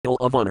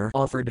of honor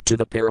offered to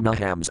the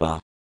Paramahamsa.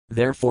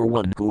 Therefore,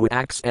 one who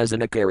acts as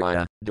an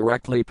Acharya,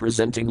 directly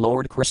presenting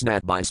Lord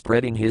Krishna by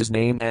spreading his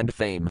name and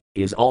fame,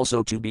 is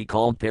also to be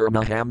called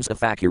Paramahamsa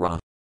Thakura.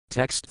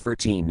 Text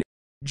 13.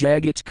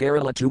 Jagat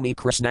Kerala Tumi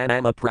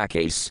Krishnanama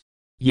Prakase.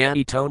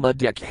 Yani Toma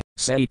Dek,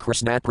 Say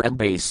Krishna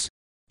Prembase.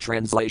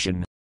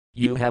 Translation.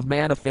 You have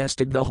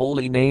manifested the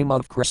holy name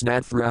of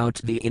Krishna throughout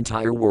the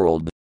entire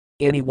world.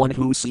 Anyone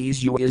who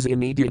sees you is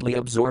immediately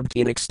absorbed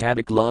in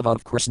ecstatic love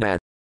of Krishna.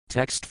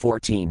 Text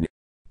 14.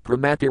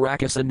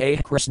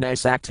 Pramapirakasane Krishna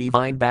Sakti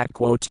Vine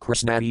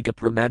Krishnadika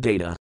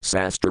Pramadata,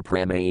 Sastra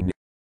Pramane.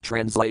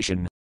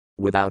 Translation.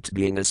 Without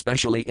being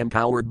especially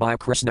empowered by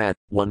Krishna,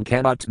 one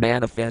cannot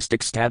manifest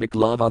ecstatic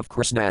love of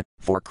Krishna,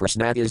 for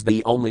Krishna is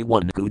the only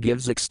one who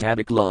gives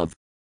ecstatic love.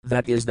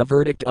 That is the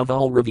verdict of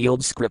all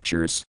revealed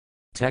scriptures.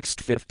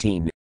 Text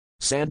 15.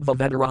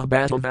 Sandvavedara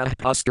Bhatavah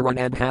Puskaran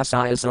and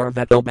Hasayasar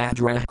Veto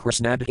Bhadrah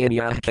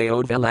Krishnadhinyah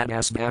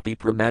Kaodveladas Vapi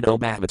Pramado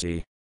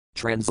Bhavati.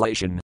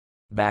 Translation.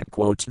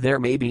 There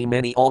may be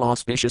many all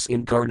auspicious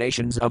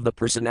incarnations of the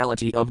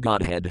personality of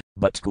Godhead,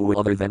 but who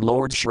other than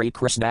Lord Shri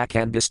Krishna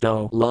can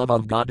bestow love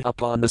of God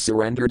upon the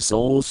surrendered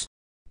souls?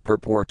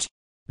 Purport.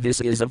 This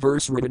is a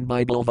verse written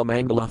by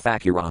Bilvamangala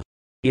Thakura.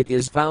 It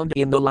is found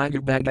in the Laghu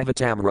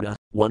Bhagavatamrita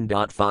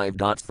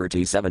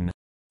 1.5.37.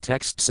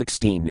 Text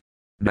 16.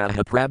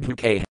 Mahaprabhu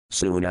K.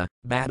 Suna,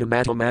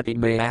 Bhadamatamati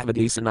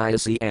Mayavadi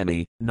Sanayasi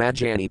Ami,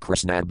 Najani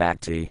Krishna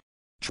Bhakti.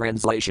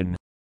 Translation.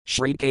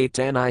 Sri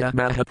Caitanya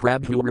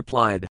Mahaprabhu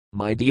replied,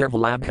 My dear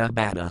Vallabha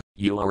Bhatta,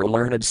 you are a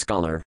learned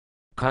scholar.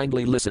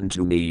 Kindly listen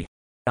to me.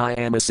 I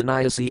am a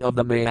sannyasi of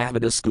the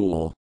Mayavada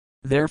school.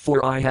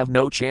 Therefore I have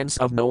no chance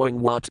of knowing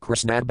what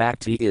Krishna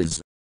Bhakti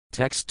is.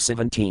 Text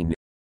 17.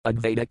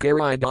 Advaita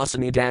Karai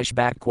Dasani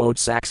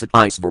Saksat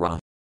Isvara.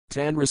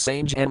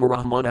 Tanrasanj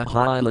Amarahmana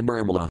Haila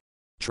Nirmala.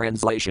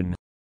 Translation.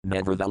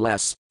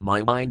 Nevertheless,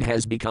 my mind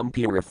has become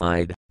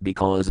purified,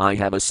 because I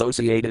have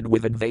associated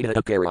with Advaita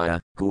Acharya,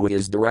 who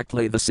is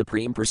directly the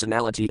Supreme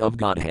Personality of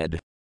Godhead.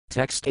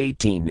 Text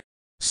 18.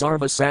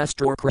 Sarva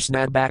Sastra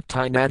Krishna Bhakti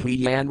Nadhi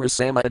Yan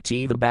Rasama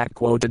Ativa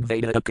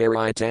Advaita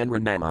Acharya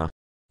Tanranama.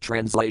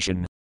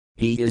 Translation.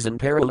 He is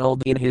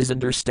unparalleled in his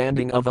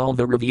understanding of all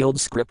the revealed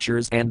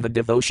scriptures and the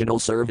devotional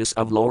service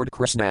of Lord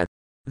Krishna.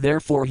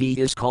 Therefore he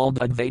is called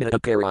Advaita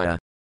Acharya.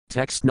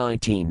 Text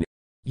 19.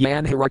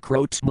 Yan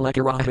Harakrot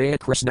Mlekarahaya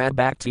Krishna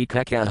Bhakti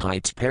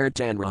Kakahite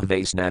Paratanra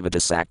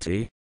Vaisnavata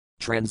Sakti.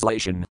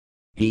 Translation.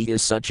 He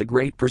is such a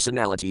great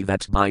personality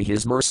that by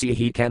his mercy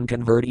he can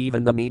convert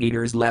even the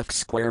meat-eater's left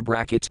square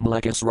bracket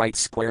Mlekas right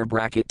square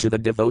bracket to the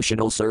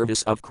devotional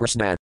service of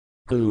Krishna.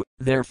 Who,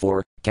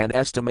 therefore, can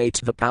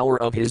estimate the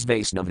power of his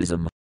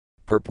Vaisnavism?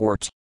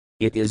 Purport.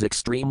 It is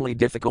extremely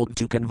difficult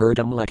to convert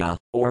a Mleka,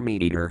 or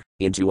meat-eater,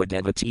 into a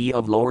devotee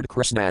of Lord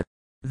Krishna.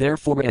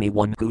 Therefore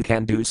anyone who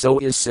can do so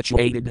is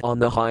situated on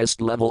the highest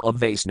level of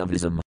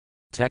Vaisnavism.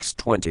 Text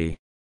 20.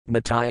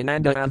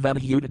 Nityananda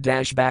Avabhuta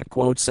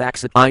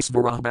Saksat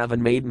Isvarabhavan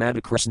made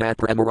Madhakrishna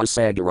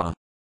Pramarasagara.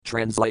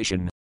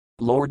 Translation.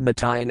 Lord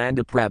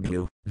Nityananda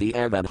Prabhu, the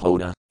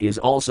Avabhuta, is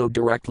also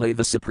directly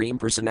the Supreme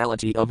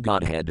Personality of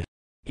Godhead.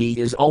 He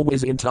is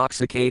always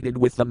intoxicated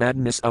with the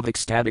madness of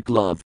ecstatic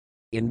love.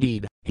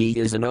 Indeed, he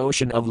is an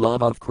ocean of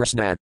love of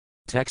Krishna.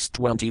 Text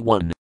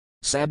 21.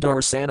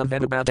 Sabdarsana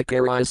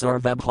Vedabhatakaraya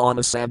Sarvabhama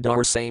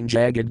Sabdarsane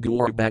Jagad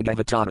Gur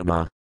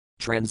Bhagavatanama.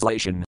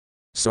 Translation.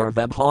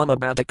 Sarvabhama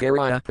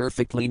Bhattakarya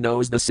perfectly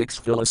knows the 6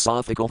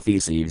 philosophical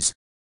theses.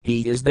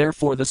 He is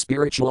therefore the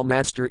spiritual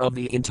master of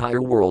the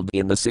entire world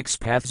in the 6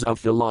 paths of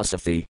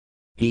philosophy.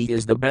 He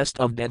is the best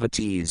of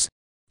devotees.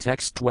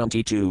 Text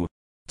 22.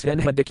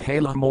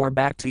 Tenhadikhala More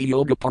Bhakti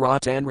Yoga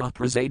Paratanra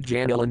Prasad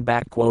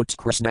Janilan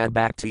Krishna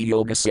Bhakti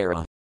Yoga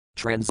Sara.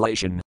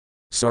 Translation.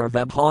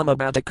 Sarvabhauma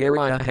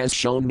Bhattakarya has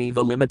shown me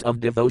the limit of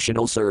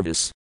devotional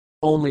service.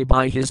 Only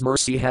by his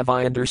mercy have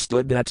I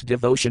understood that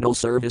devotional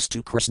service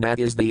to Krishna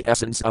is the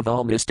essence of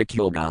all mystic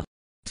yoga.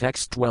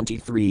 Text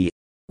 23.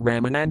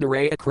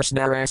 Ramanandaraya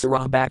Krishna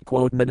Rasara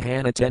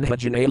Madhana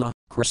Tenhajanela,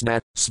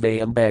 Krishna,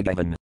 Svayam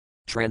Bhagavan.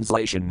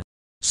 Translation.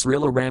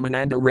 Srila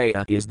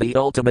Ramanandaraya is the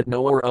ultimate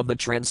knower of the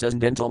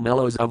transcendental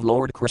mellows of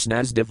Lord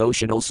Krishna's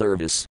devotional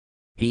service.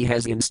 He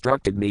has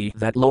instructed me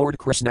that Lord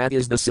Krishna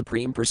is the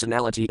Supreme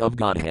Personality of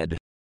Godhead.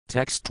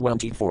 Text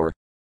 24.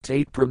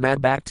 Tate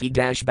Pramad Bhakti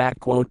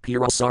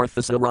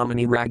Pirasarthasa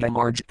Ramani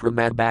Ragamarj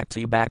Pramad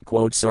Bhakti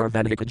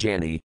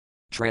Sarvadhikajani.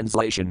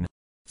 Translation.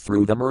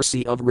 Through the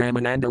mercy of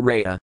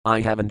Ramanandaraya,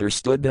 I have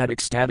understood that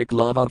ecstatic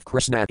love of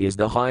Krishna is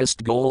the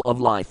highest goal of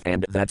life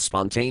and that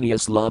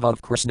spontaneous love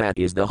of Krishna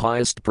is the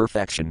highest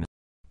perfection.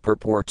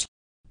 Purport.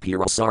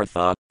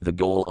 Pirasartha, the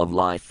goal of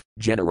life,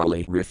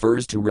 generally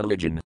refers to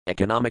religion,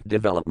 economic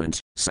development,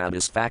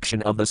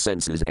 satisfaction of the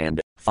senses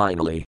and,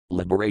 finally,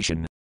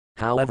 liberation.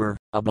 However,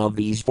 above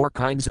these 4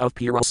 kinds of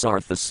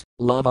pirasarthas,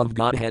 love of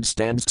Godhead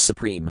stands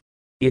supreme.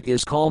 It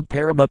is called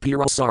Parama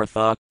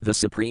Pirasartha, the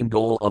supreme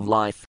goal of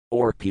life,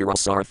 or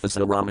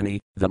Pirasarthasa Ramani,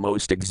 the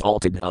most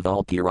exalted of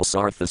all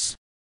pirasarthas.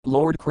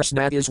 Lord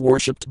Krishna is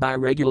worshipped by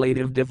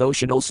regulative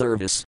devotional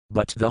service,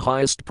 but the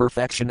highest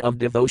perfection of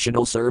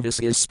devotional service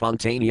is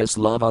spontaneous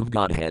love of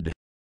Godhead.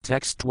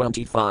 Text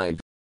 25.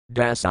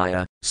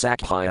 Dasaya,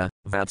 Sakhya,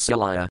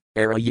 Vatsalaya,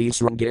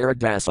 Arayisrangara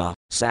Dasa,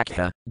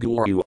 Sakha,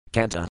 Guru,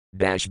 Kanta,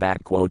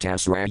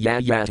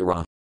 Asraya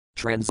Yatara.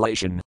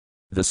 Translation.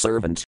 The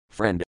servant,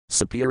 friend,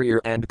 superior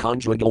and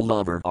conjugal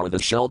lover are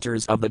the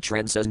shelters of the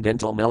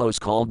transcendental mellows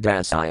called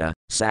Dasaya,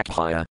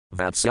 Sakhya,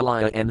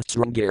 Vatsalaya and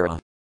Srangara.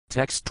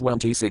 Text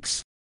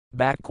 26.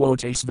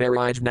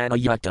 Asvarijnana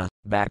Yutta,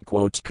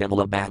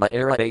 Kamala Bhava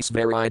Era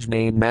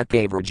Asvarijnane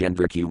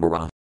Matkavrajendra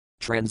Kumara.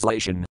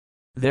 Translation.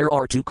 There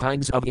are two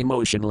kinds of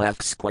emotion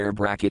left square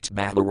bracket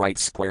Bhava right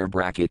square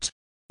bracket.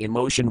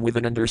 Emotion with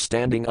an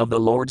understanding of the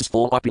Lord's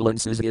full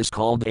opulences is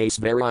called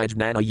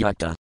Asvarijnana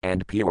Yutta,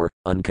 and pure,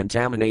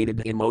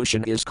 uncontaminated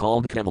emotion is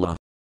called Kamala.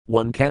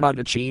 One cannot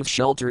achieve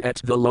shelter at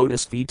the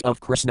lotus feet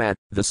of Krishna,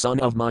 the son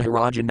of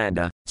Maharaja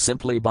Nanda,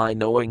 simply by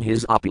knowing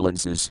his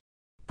opulences.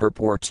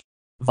 Purport.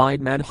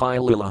 Vidmadhi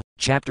Lila,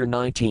 Chapter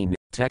 19,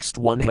 Text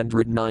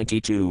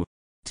 192.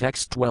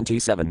 Text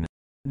 27.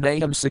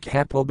 Nayam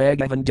Sikhapo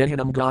Bhagavan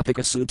Dehanam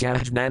Gopika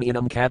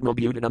Sutajnanyanam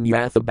Kadmabutanam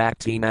Yatha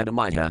Bhakti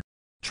Madamaya.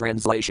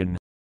 Translation.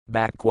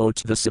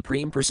 The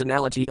Supreme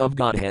Personality of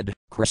Godhead,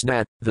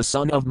 Krishna, the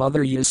son of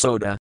Mother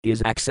Yasoda,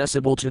 is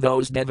accessible to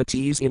those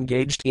devotees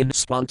engaged in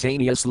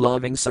spontaneous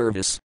loving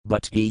service,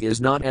 but he is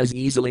not as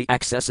easily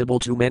accessible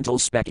to mental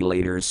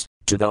speculators,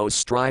 to those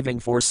striving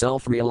for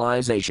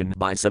self-realization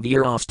by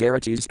severe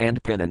austerities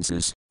and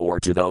penances, or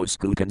to those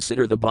who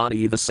consider the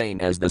body the same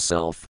as the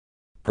self.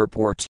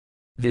 Purport.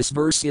 This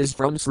verse is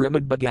from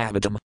Srimad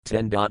Bhagavatam,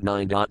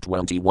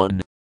 10.9.21.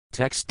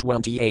 Text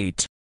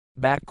 28.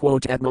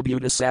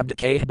 Atmabhuta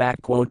Sabdakeh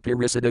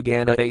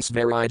Pirisadagana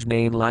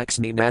Asvarijnane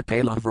Laxmi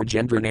Natpala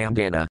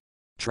Vrajendranandana.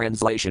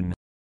 Translation.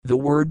 The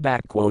word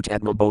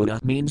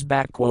Atmabodha means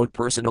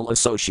personal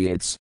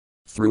associates.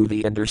 Through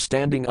the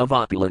understanding of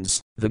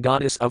opulence, the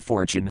goddess of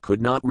fortune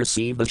could not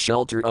receive the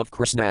shelter of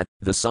Krishna,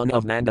 the son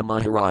of Nanda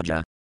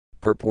Maharaja.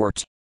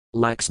 Purport.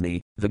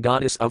 Lakshmi, the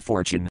goddess of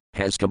fortune,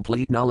 has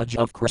complete knowledge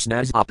of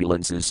Krishna's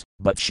opulences,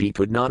 but she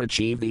could not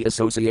achieve the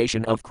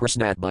association of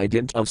Krishna by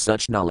dint of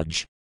such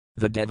knowledge.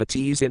 The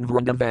devotees in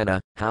Vrindavana,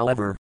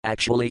 however,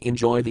 actually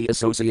enjoy the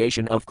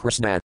association of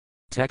Krishna.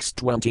 Text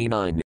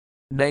 29.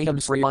 Naham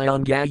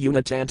Sriyanga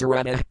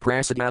Unatantarana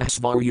Prasadah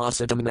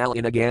Svaryasatam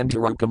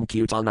Malinagandarokam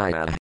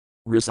Kutanaya.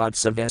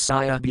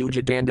 Rasatsavesaya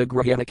Bujadanda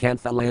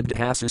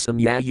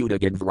Grahanakanthalabdhasasam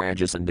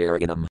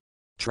Yayudagandvrajasandaranam.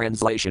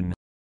 Translation.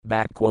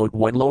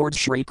 When Lord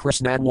Sri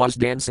Krishna was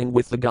dancing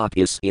with the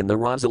gopis in the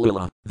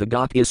Rasalila, the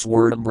gopis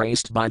were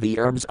embraced by the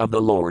arms of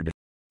the Lord.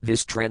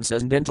 This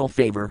transcendental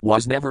favor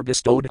was never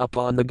bestowed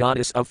upon the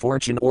goddess of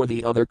fortune or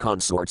the other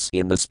consorts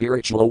in the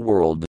spiritual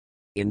world.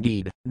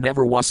 Indeed,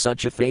 never was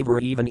such a favor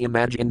even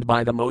imagined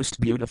by the most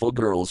beautiful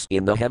girls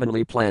in the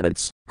heavenly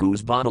planets,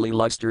 whose bodily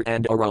luster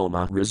and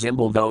aroma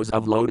resemble those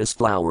of lotus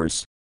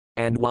flowers.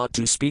 And what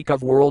to speak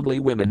of worldly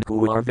women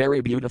who are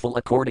very beautiful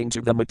according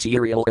to the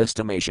material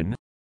estimation?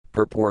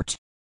 Purport.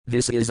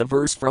 This is a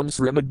verse from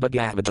Srimad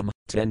Bhagavatam,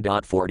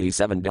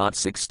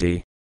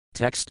 10.47.60.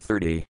 Text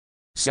 30.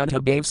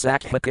 Sudhabhav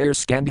Sakhakar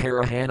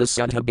Skandharahana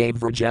Sudhabhav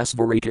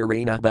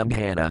Vrajasvarikarina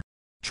Bandhana.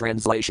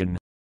 Translation.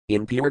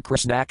 In pure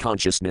Krishna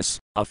consciousness,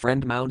 a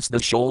friend mounts the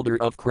shoulder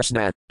of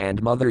Krishna,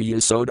 and Mother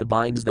Yasoda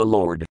binds the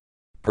Lord.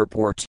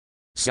 Purport.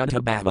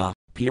 Sudhabhava,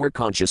 pure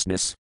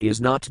consciousness,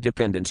 is not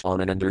dependent on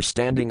an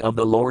understanding of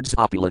the Lord's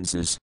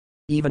opulences.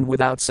 Even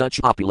without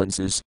such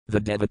opulences, the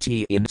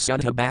devotee in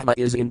Sudhabhava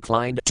is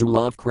inclined to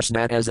love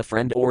Krishna as a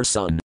friend or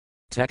son.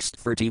 Text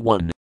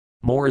 31.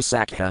 Mora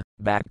Sakha,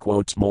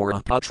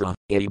 Mora Putra,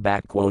 A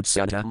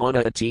Sutta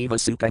Mona Ativa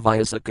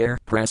Sukhavayasakar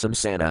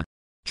Prasamsana.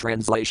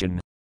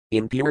 Translation.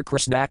 In pure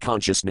Krishna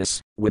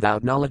consciousness,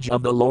 without knowledge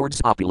of the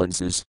Lord's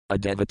opulences, a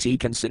devotee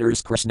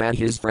considers Krishna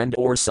his friend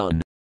or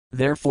son.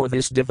 Therefore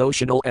this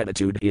devotional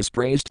attitude is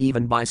praised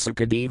even by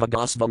Sukadeva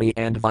Goswami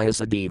and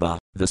Vyasadeva,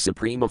 the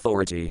supreme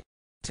authority.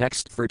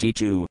 Text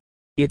 32.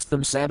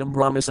 Itham sadam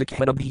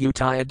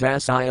brahmasakhenabhyutaya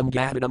dasayam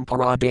gadadam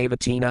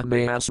paradavatina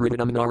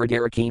mayasridanam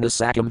naragarakina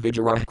sakam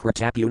vijarah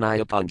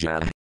kratapunaya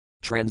punja.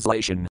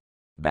 Translation.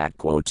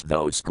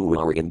 Those who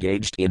are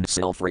engaged in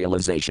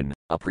self-realization,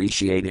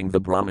 appreciating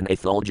the Brahman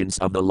effulgence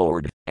of the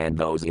Lord, and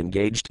those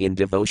engaged in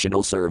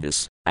devotional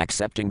service,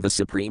 accepting the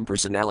Supreme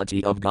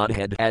Personality of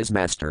Godhead as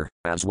Master,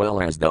 as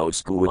well as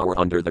those who are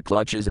under the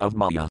clutches of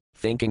Maya,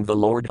 thinking the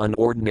Lord an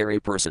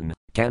ordinary person,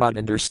 cannot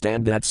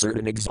understand that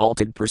certain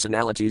exalted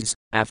personalities,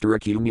 after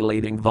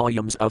accumulating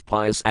volumes of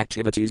pious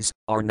activities,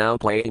 are now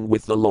playing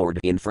with the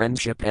Lord in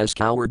friendship as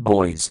coward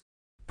boys.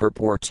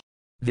 Purport.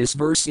 This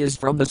verse is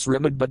from the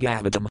Srimad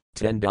Bhagavatam,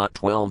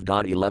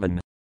 10.12.11.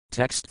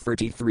 Text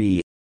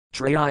 33.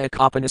 Trayaya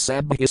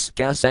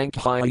Kapanasabhiska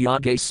Sankhya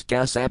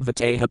Yagaska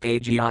Sabvateha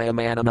Pagyaya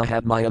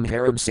Manamahabmayam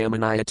Haram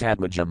Samanaya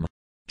Tadmajam.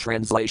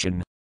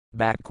 Translation.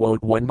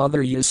 When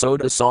Mother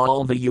Yasoda saw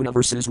all the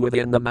universes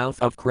within the mouth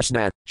of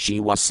Krishna, she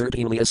was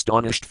certainly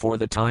astonished for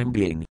the time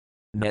being.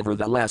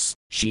 Nevertheless,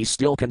 she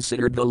still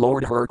considered the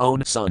Lord her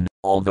own son,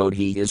 although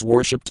he is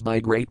worshipped by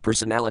great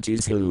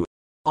personalities who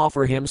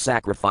offer him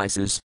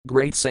sacrifices,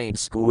 great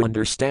saints who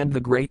understand the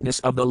greatness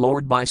of the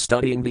Lord by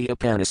studying the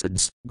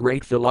Upanishads,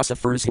 great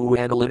philosophers who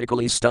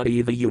analytically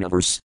study the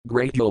universe,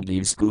 great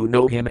yogis who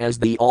know him as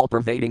the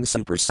all-pervading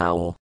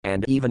supersoul,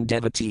 and even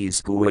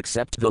devotees who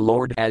accept the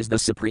Lord as the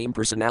Supreme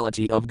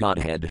Personality of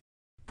Godhead.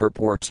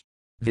 Purport.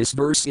 This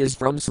verse is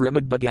from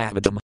Srimad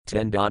Bhagavatam,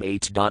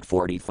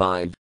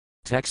 10.8.45.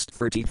 Text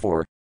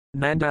 34.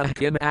 Nanda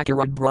kim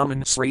akarad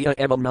brahman sriya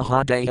evam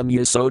mahadayam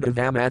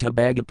yasodavam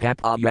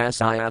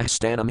atabagapapayasaya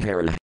stanam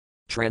hara.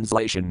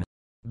 Translation.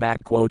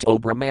 O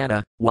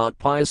Brahmana, what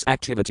pious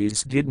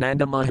activities did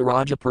Nanda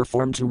Maharaja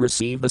perform to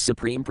receive the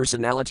Supreme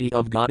Personality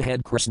of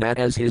Godhead Krishna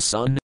as his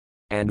son?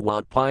 And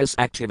what pious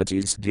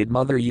activities did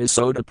Mother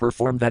Yasoda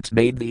perform that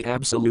made the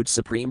Absolute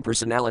Supreme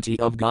Personality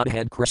of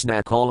Godhead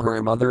Krishna call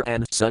her mother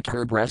and suck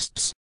her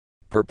breasts?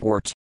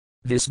 Purport.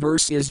 This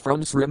verse is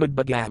from Srimad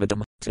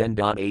Bhagavatam,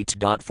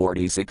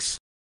 10.8.46.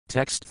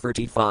 Text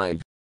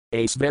 35.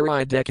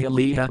 Aisvarya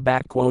dekaliha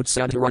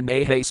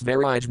Satarane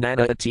Aisvarya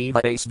Jnana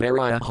Ativa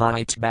Aisvarya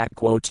Height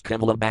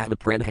Kamala Bhava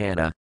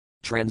Pranhana.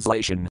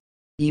 Translation.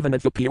 Even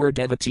if a pure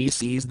devotee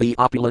sees the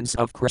opulence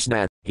of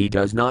Krishna, he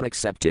does not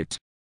accept it.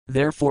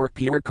 Therefore,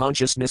 pure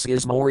consciousness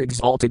is more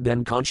exalted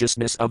than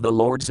consciousness of the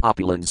Lord's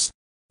opulence.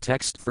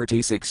 Text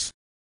 36.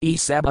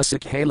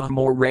 Isabasakhala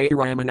more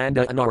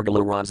Ramananda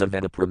Anargala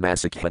Razavena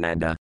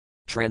Pramasakhananda.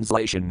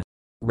 Translation.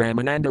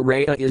 Ramananda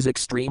Raya is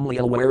extremely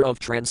aware of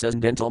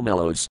transcendental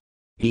mellows.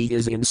 He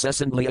is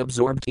incessantly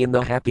absorbed in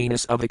the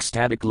happiness of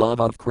ecstatic love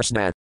of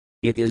Krishna.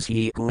 It is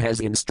he who has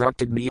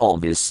instructed me all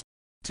this.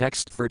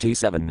 Text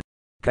 37.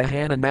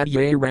 Kahana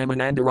Madhye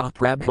Ramanandara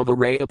Prabhava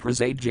Raya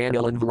Prasad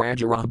Janilan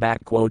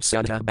Vrajara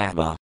Santa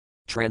Bhava.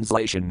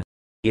 Translation.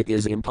 It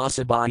is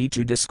impossible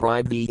to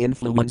describe the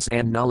influence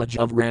and knowledge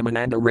of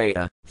Ramananda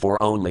Raya,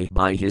 for only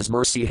by his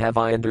mercy have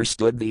I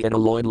understood the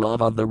unalloyed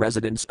love of the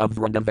residents of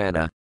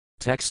Vrindavana.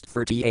 Text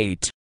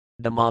 38.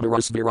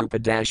 Damadaras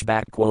Virupadash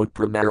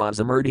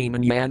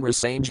Pramarazamurdiman Yan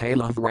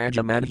Rasanjhala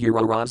Vraja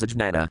Madhura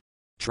Razajnana.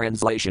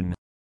 Translation.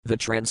 The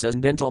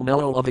transcendental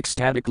mellow of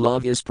ecstatic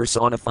love is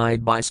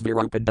personified by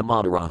Svirupa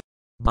Damadara.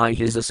 By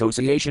his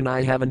association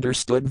I have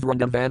understood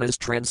Vrindavana's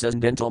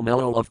transcendental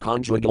mellow of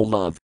conjugal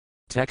love.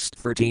 Text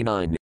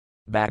 39.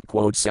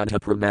 Santa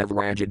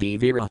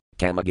Pramavrajadivira,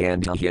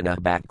 Kamagandhahina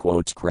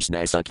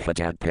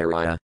Krishnasakhatat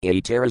Paraya,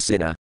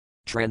 Atarasina.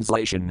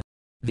 Translation.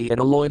 The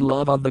unalloyed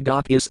love of the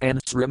goddess and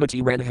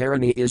Srimati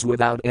Radharani is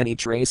without any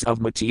trace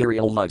of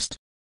material lust.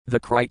 The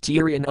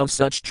criterion of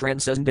such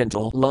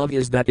transcendental love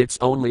is that its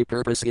only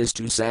purpose is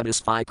to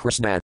satisfy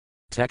Krishna.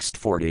 Text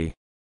 40.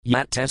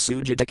 Yatta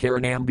sujata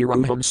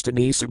karanambiruham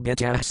stani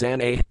subhitah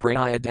sane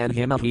prayadan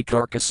himahi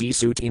karkasi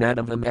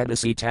sutinadavam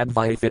edasi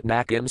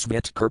tadvaifitnakim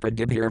svit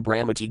kirpadibhir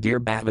brahmati dear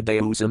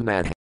bhavadeusam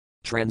madh.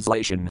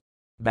 Translation.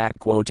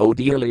 O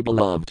dearly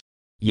beloved.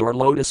 Your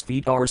lotus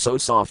feet are so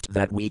soft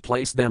that we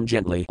place them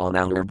gently on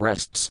our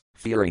breasts,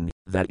 fearing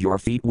that your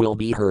feet will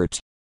be hurt.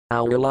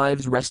 Our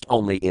lives rest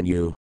only in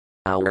you.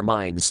 Our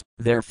minds,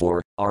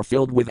 therefore, are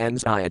filled with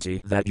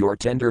anxiety that your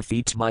tender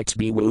feet might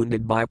be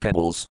wounded by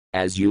pebbles,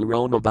 as you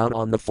roam about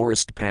on the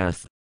forest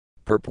path.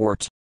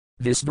 Purport.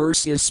 This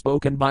verse is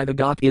spoken by the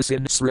goddess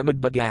in Srimad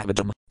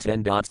Bhagavatam,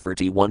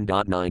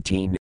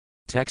 10.31.19.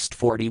 Text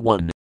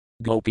 41.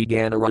 Gopi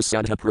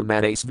Ganarasanta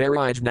Pramades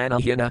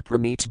Varijnanahina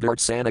Pramit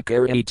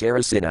Bhartsanakari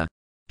Terasina.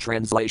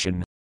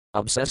 Translation.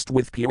 Obsessed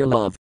with pure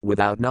love,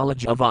 without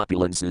knowledge of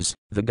opulences,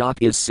 the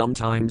goddess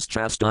sometimes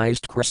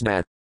chastised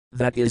Krishna.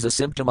 That is a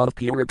symptom of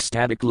pure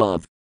ecstatic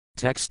love.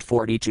 Text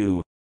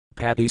 42.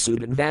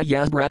 Patisudan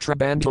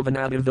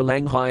Vayabratrabandhavanada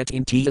Vilanghayat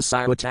Intiya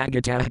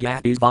Siratagatatah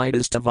Gatis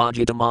Vidas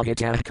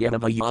Tavajitamakatah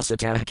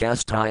Kanavayasatah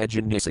Kastaya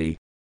Janisi.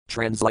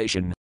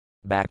 Translation.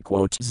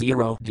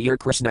 0 Dear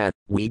Krishna,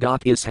 we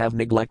goddess have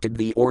neglected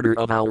the order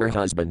of our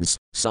husbands,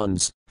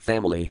 sons,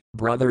 family,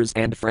 brothers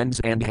and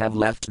friends and have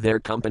left their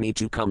company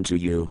to come to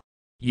you.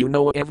 You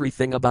know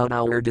everything about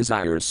our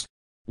desires.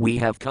 We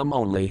have come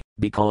only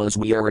because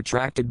we are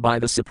attracted by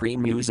the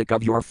supreme music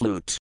of your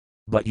flute.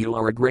 But you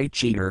are a great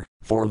cheater,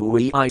 for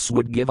who else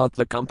would give up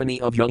the company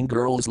of young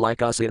girls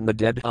like us in the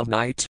dead of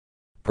night?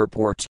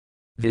 Purport.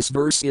 This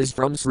verse is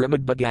from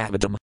Srimad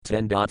Bhagavatam,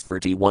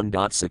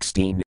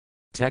 10.31.16.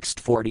 Text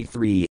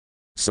 43.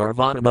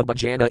 Sarvanama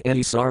Bhajana Eni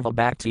Sarva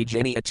Bhakti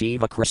Jani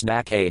Ativa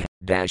Krishnake,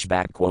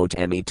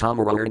 Emi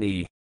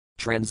Tamararni.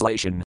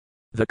 Translation.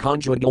 The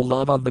conjugal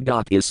love of the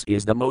goddess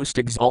is the most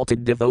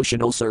exalted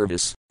devotional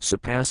service,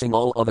 surpassing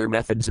all other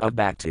methods of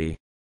bhakti.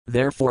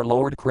 Therefore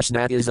Lord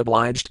Krishna is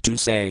obliged to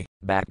say,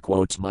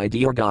 My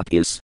dear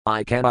goddess,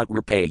 I cannot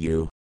repay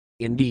you.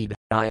 Indeed,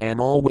 I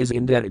am always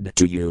indebted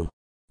to you.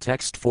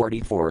 Text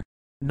 44.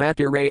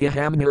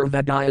 Natirayaham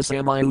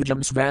nirvadayasam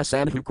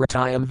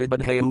svasanhukratayam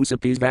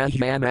vibadheusapis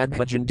vahyam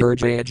adbhajan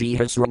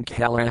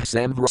durjayajihasrankalah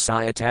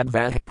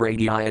samvrasayatadvah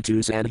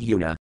pradyayatus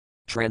anhuna.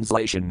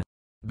 Translation.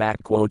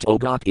 O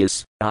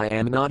goddess, I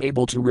am not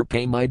able to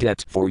repay my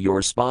debt for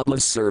your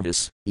spotless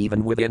service,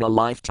 even within a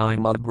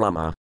lifetime of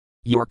Brahma.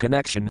 Your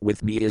connection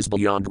with me is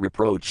beyond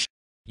reproach.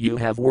 You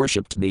have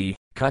worshipped me,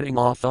 cutting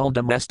off all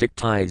domestic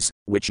ties,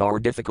 which are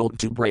difficult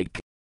to break.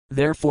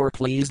 Therefore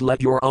please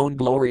let your own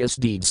glorious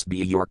deeds be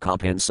your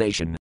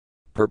compensation.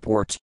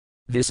 Purport.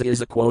 This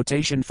is a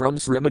quotation from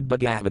Srimad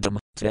Bhagavatam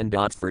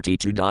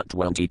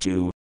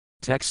 10.32.22.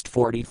 Text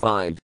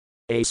 45.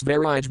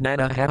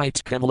 Asvarajnana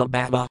havite kevala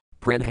bhava,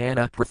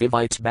 pranhana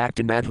prithivite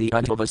bhaktinadhi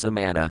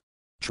udhavasamana.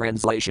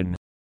 Translation.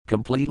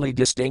 Completely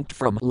distinct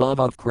from love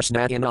of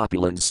Krishna in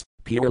opulence,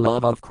 pure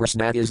love of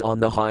Krishna is on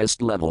the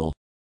highest level.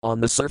 On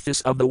the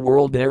surface of the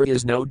world there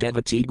is no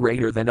devotee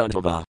greater than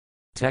Uddhava.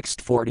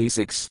 Text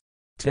 46.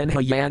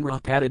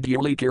 Tenhayanra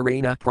padadurli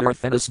kirina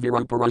prarthanas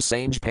virupara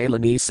sange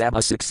palani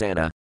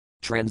sabasiksana.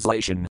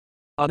 Translation.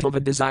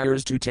 Uddhava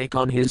desires to take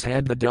on his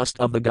head the dust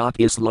of the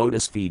goddess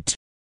lotus feet.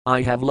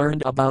 I have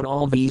learned about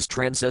all these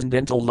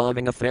transcendental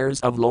loving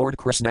affairs of Lord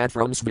Krishna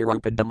from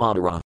Svirupa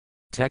Damodara.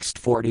 Text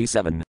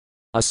 47.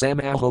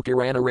 Asamaho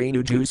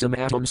Kiranarenu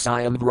Jusamatam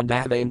Siam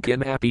Vrindavan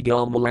Kimapi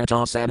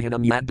Gilmalata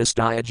Sadhinam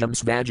Yadastayajam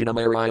Svajanam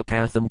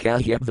Ariapatham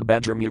Kahyab the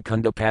Bedram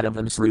Mukunda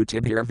Padavam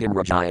Srutibhir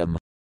Vimrajayam.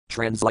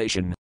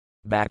 Translation.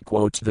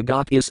 The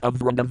goddess of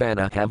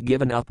Vrindavana have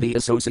given up the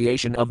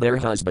association of their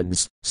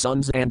husbands,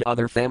 sons and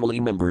other family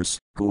members,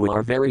 who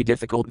are very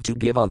difficult to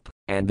give up,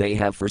 and they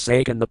have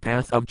forsaken the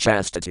path of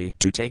chastity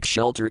to take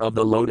shelter of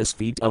the lotus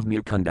feet of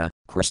Mukunda,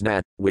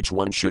 Krishna, which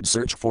one should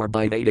search for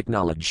by Vedic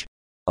knowledge.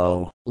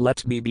 Oh,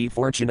 let me be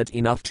fortunate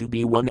enough to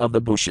be one of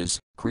the bushes,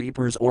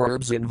 creepers or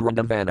herbs in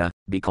Vrindavana,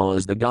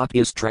 because the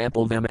goddess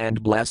trample them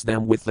and bless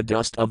them with the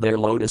dust of their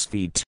lotus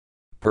feet.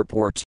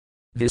 Purport.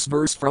 This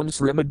verse from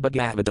Srimad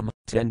Bhagavatam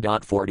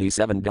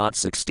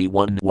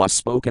 10.47.61 was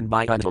spoken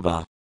by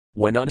Uddhava.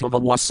 When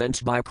Uddhava was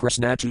sent by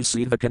Krishna to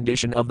see the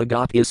condition of the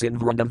goddess in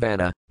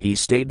Vrindavana, he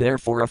stayed there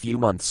for a few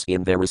months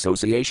in their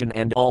association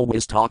and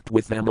always talked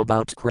with them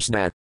about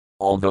Krishna.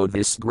 Although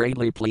this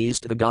greatly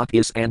pleased the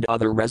goddess and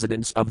other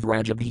residents of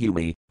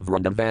Vrajabhumi,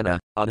 Vrindavana,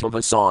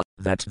 Uddhava saw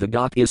that the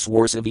goddess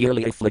were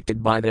severely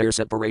afflicted by their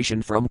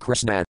separation from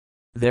Krishna.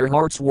 Their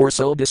hearts were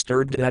so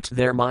disturbed that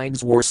their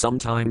minds were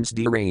sometimes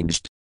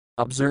deranged.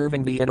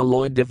 Observing the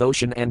unalloyed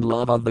devotion and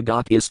love of the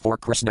goddess for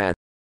Krishna,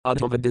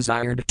 Uddhava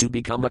desired to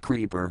become a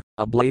creeper,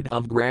 a blade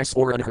of grass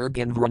or an herb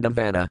in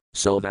Vrindavana,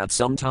 so that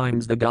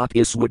sometimes the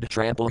goddess would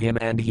trample him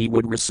and he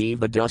would receive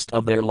the dust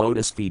of their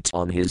lotus feet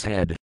on his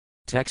head.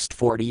 Text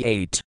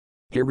 48.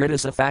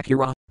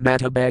 Hiridasafakura,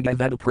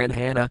 Matabhagavata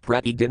Pranhana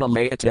Pratidina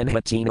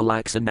Layatenhatina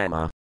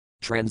Laksanama.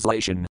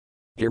 Translation.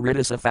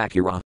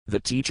 Hiridasafakura, the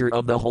teacher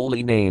of the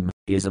holy name,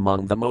 is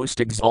among the most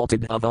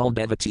exalted of all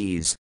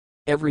devotees.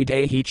 Every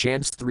day he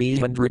chants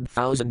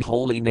 300,000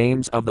 holy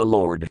names of the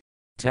Lord.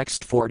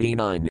 Text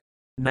 49.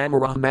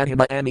 Namara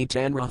Mahima Ami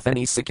Tanra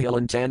Thani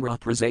Sikilan Tanra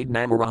Prasad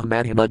Namara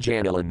Mahima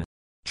Janilan.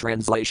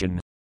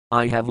 Translation.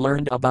 I have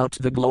learned about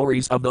the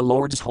glories of the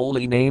Lord's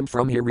holy name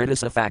from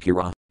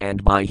Hiridasafakura,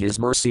 and by his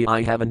mercy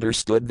I have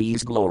understood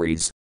these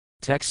glories.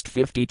 Text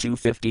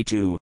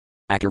 52-52.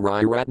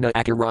 Akarai Ratna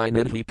Akarai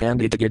Nidhi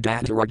Pandita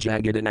Gadadhara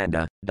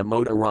Jagadananda,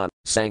 Damodara,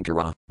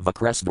 Sankara,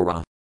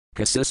 Vakresvara,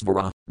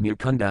 Kasisvara,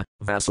 Mukunda,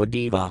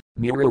 Vasudeva,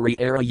 Murari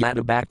Ara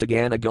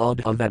Yadabhaktagana God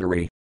of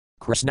Vetari.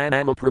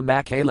 Krishnanama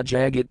Pramakala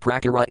Jagat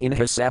Prakara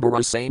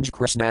Inhasabara Sange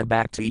Krishna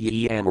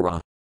Bhakti Amara.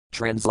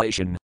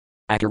 Translation.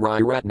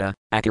 Akarai Ratna,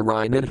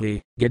 Akarai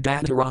Nidhi,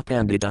 Gadadhara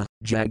Pandita,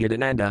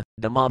 Jagadananda,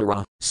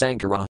 Damodara,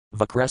 Sankara,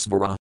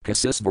 Vakresvara,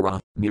 Kasisvara,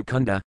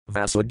 Mukunda,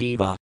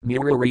 Vasudeva,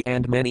 Murari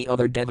and many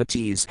other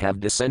devotees have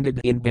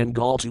descended in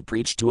Bengal to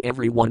preach to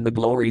everyone the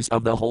glories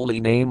of the holy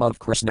name of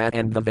Krishna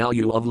and the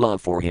value of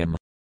love for him.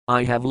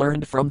 I have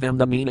learned from them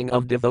the meaning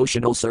of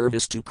devotional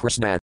service to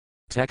Krishna.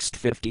 Text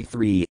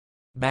 53.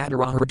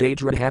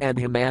 Bhadarahridadradha and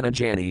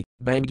Himanajani,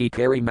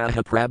 Bangikari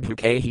Mahaprabhu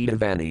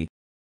Kahidavani.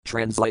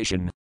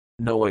 Translation.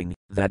 Knowing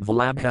that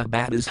Vallabha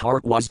Bhatta's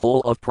heart was full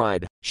of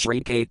pride,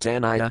 Sri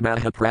Caitanya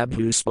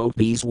Mahaprabhu spoke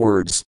these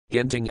words,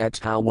 hinting at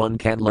how one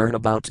can learn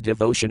about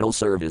devotional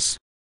service.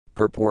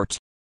 Purport.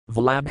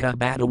 Vallabha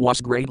Bhatta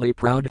was greatly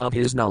proud of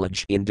his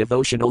knowledge in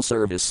devotional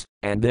service,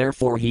 and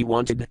therefore he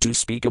wanted to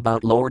speak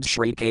about Lord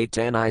Sri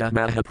Caitanya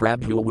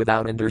Mahaprabhu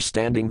without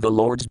understanding the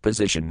Lord's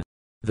position.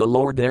 The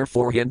Lord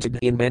therefore hinted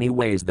in many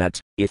ways that,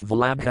 if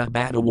Vallabha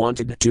Bhatta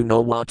wanted to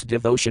know what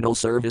devotional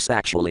service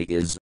actually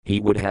is, he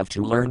would have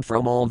to learn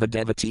from all the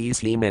devotees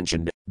he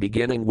mentioned,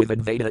 beginning with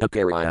Advaita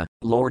Acharya,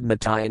 Lord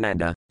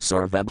Nityananda,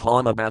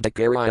 Sarvabhauma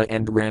Bhattacharya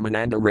and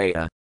Ramananda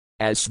Raya.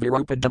 As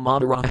Svirupa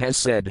Damodara has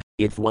said,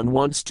 if one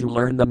wants to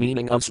learn the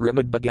meaning of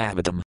Srimad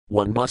Bhagavatam,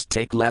 one must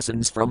take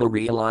lessons from a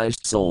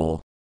realized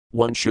soul.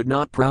 One should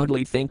not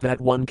proudly think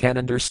that one can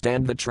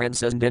understand the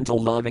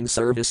transcendental loving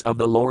service of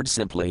the Lord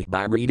simply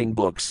by reading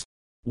books.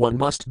 One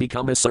must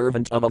become a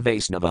servant of a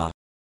Vaisnava.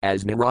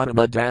 As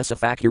Narottama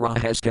Dasafakura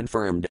has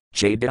confirmed,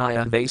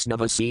 Chaitanya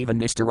Vaisnava Siva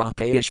Nistara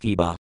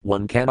Payashkiba,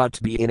 one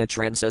cannot be in a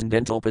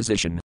transcendental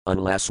position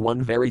unless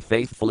one very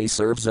faithfully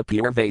serves a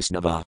pure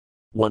Vaisnava.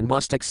 One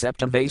must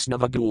accept a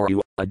Vaisnava Guru,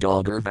 a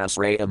Dogger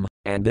Vasrayam,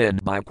 and then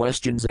by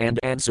questions and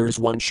answers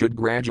one should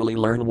gradually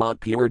learn what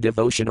pure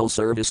devotional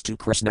service to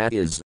Krishna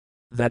is.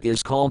 That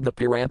is called the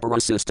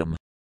Parampara system.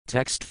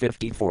 Text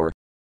 54.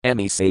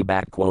 Emi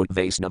Sabak quote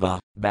Vaisnava,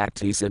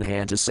 Bhakti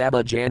Siddhanta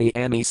Sabajani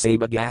Emi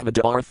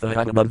Sabagavada Artha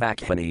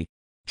Vakhani.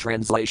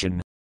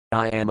 Translation.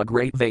 I am a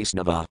great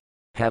Vaisnava.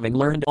 Having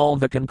learned all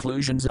the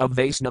conclusions of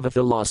Vaisnava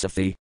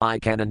philosophy, I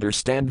can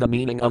understand the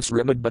meaning of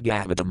Srimad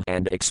Bhagavatam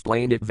and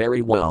explain it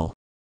very well.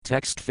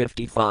 Text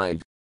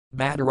 55.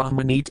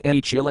 Bhadarahmanit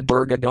Achila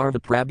Durga Garva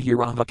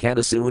Prabhurava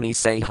Kanasuni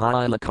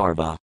Sahila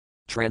Karva.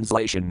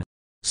 Translation.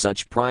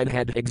 Such pride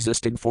had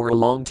existed for a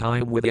long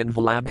time within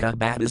Vallabha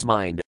Bhatta's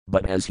mind,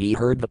 but as he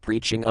heard the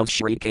preaching of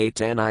Sri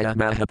Caitanya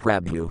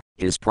Mahaprabhu,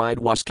 his pride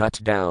was cut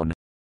down.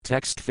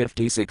 Text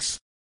 56.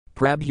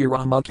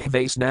 Prabhuramukh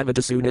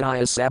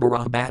Vaisnavadasunaya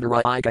Sabara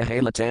Bhattara Ika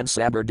Halatan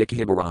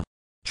Sabardikibara.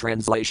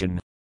 Translation.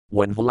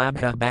 When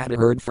Vallabha Bhatta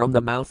heard from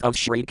the mouth of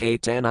Sri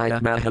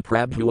Caitanya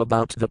Mahaprabhu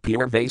about the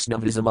pure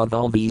Vaisnavism of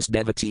all these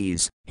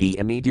devotees, he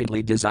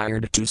immediately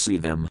desired to see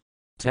them.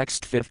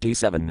 Text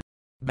 57.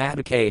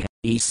 Bhattake,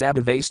 e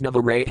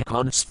Sabavaisnava Ray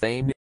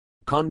Konsthane.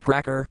 Kon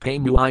Prakar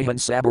Pamuihan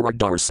Sabara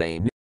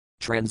Darsane.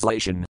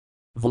 Translation.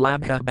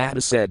 Vallabha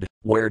Bhatta said,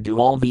 where do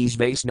all these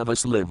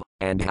Vaisnavas live,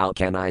 and how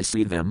can I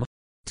see them?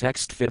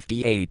 Text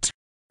 58.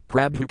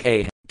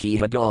 Prabhuke,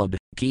 Kiha God,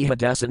 Kiha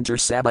Desanter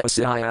Sabha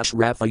Sayash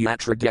Ratha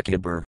Yatra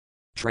Dekibar.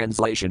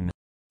 Translation.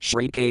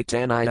 Sri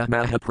Caitanya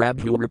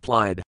Mahaprabhu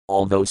replied,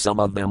 although some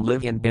of them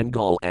live in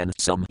Bengal and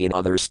some in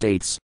other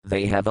states,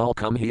 they have all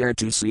come here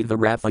to see the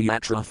Ratha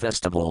Yatra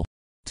festival.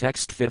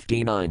 Text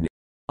 59.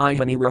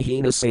 Ihani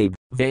Rahina Sab,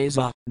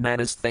 Vesa,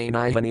 Manasthane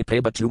Ihani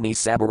Pabatumi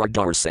Sabara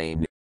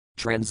Darsane.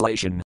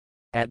 Translation.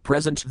 At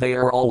present they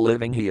are all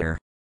living here.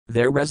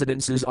 Their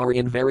residences are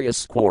in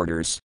various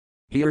quarters.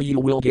 Here you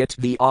will get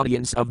the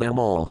audience of them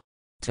all.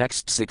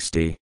 Text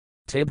 60.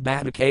 Tib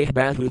Bhattake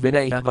Bahu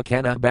Vinaya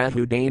Vakana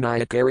Bahu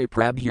Danaya Kari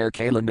Prabhur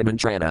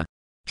Kalandimantrana.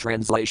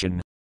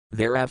 Translation.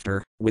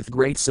 Thereafter, with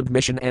great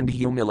submission and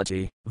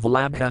humility,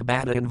 Vallabha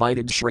Bhatta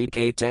invited Sri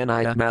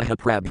Caitanya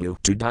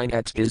Mahaprabhu to dine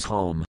at his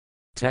home.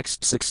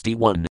 Text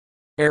 61.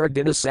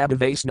 Aradina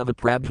Sabavaisnava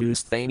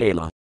Prabhu's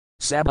Thanela.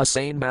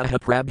 Sabasane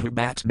Mahaprabhu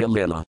Bhat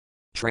Milila.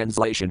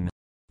 Translation.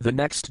 The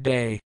next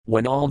day,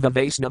 when all the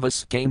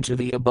Vaisnavas came to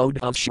the abode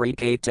of Sri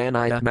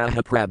Caitanya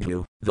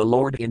Mahaprabhu, the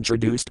Lord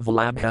introduced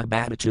Vallabha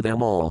Bhatta to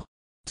them all.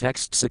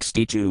 Text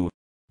 62.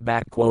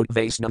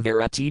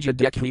 Vaisnaviratija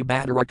Dekhi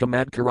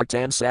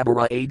Bhattarakamedkaratan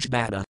Sabara Age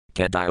Bhatta,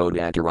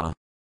 Kadayodakara.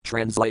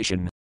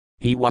 Translation.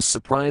 He was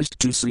surprised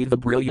to see the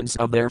brilliance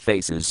of their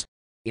faces.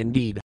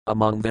 Indeed,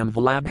 among them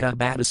Vallabha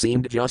Bhatta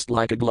seemed just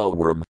like a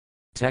glowworm.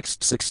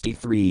 Text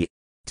 63.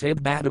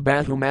 Tib Bhatta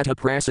Bahumata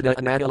Prasada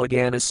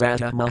Anadalagana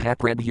Sata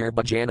Mahaprabhur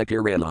Bhajana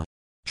Kirila.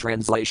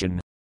 Translation.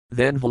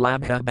 Then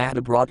Vallabha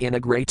Bhatta brought in a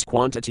great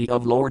quantity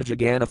of Lord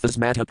Jagannatha's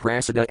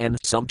Mataprasada and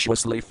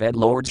sumptuously fed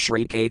Lord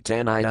Sri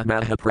Caitanya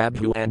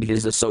Mahaprabhu and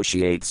his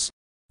associates.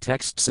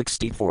 Text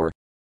 64.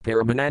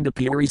 Paramananda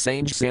Puri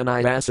Sanj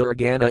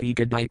Sannyasaragana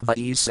Ekadaitva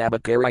E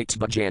Sabakarit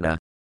Bhajana.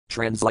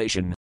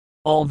 Translation.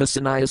 All the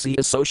sannyasi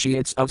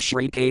associates of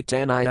Sri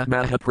Caitanya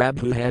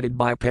Mahaprabhu headed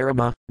by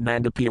Parama,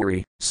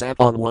 Nandapuri, sat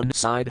on one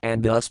side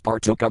and thus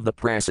partook of the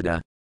prasada.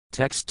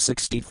 Text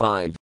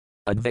 65.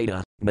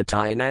 Advaita,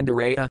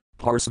 Nityanandaraya,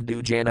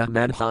 Parsavdujana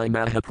Madhai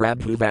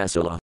Mahaprabhu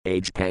Vasila,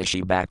 Age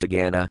Pashi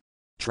Bhaktagana.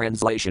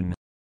 Translation.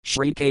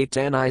 Sri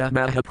Caitanya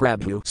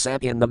Mahaprabhu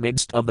sat in the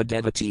midst of the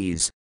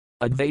devotees.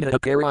 Advaita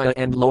Acharya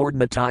and Lord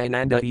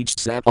Nityananda each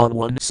sat on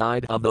one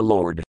side of the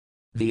Lord.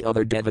 The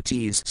other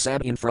devotees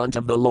sat in front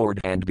of the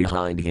Lord and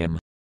behind him.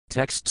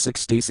 Text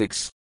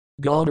 66.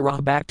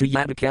 Gaudara Bhakta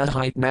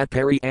Yadakahite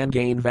Matpari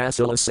Angain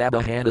Vasila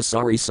Sabahana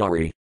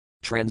Sari.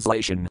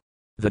 Translation.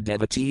 The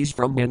devotees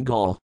from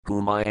Bengal,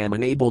 whom I am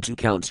unable to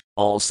count,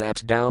 all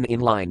sat down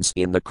in lines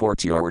in the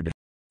courtyard.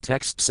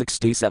 Text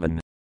 67.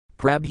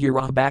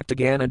 Prabhura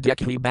Bhaktagana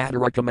Dekhi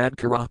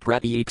Bhattarakamedkara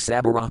Pratyek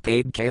Sabara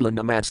Paid Kala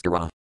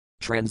Namaskara.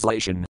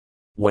 Translation.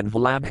 When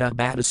Vallabha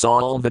Bhatta saw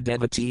all the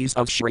devotees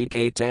of Sri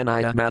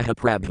Caitanya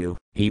Mahaprabhu,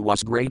 he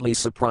was greatly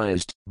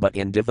surprised, but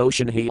in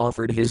devotion he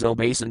offered his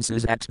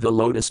obeisances at the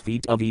lotus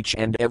feet of each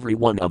and every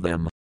one of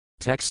them.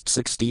 Text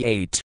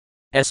 68.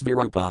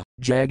 Svirupa,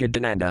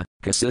 Jagadananda,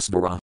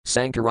 Kasisvara,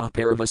 Sankara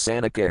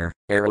Paravasanakar,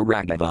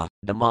 Araragava,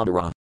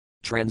 Damodara.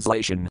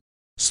 Translation.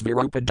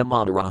 Svirupa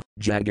Damodara,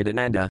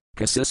 Jagadananda,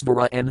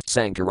 Kasisvara and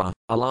Sankara,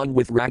 along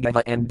with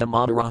Raghava and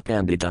Damodara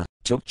Pandita,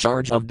 took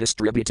charge of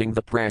distributing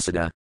the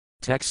prasada.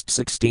 Text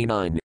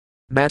 69.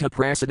 Mata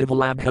Prasada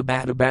Vallabha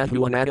Bhatta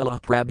Bahu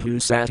Anadala Prabhu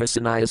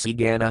Satasanyasi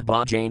Gana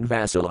Bhajan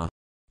Vasila.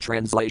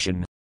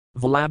 Translation.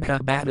 Vallabha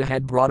Bhatta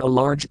had brought a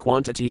large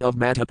quantity of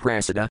Mata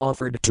Prasada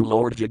offered to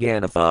Lord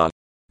Jagannatha.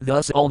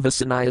 Thus all the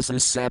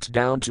sannyasis sat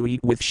down to eat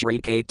with Sri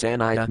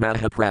Caitanya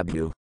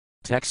Mahaprabhu.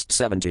 Text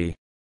 70.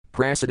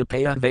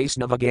 Prasadapaya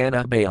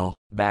Vaisnavagana Bail,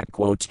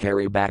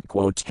 Hari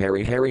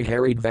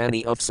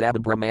Dvani of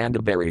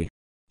Sabbrahmandabari.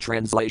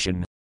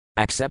 Translation.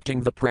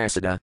 Accepting the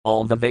prasada,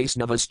 all the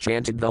Vaisnavas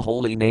chanted the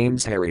holy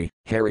names Hari,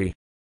 Hari.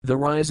 The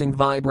rising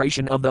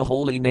vibration of the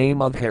holy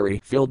name of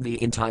Hari filled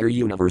the entire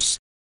universe.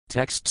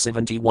 Text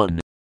 71.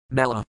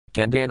 Mala,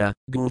 Kandana,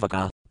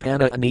 Guvaka,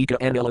 Pana Anika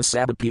Anila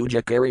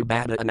Sabapuja Kari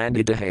Bada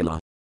Anandidahala.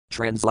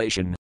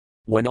 Translation.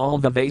 When all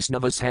the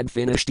Vaisnavas had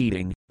finished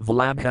eating,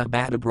 Vallabha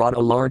Bhatta brought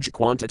a large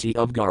quantity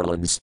of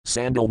garlands,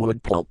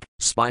 sandalwood pulp,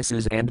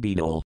 spices and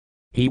betel.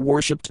 He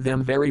worshipped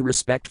them very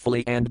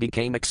respectfully and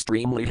became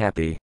extremely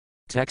happy.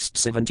 Text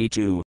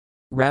 72.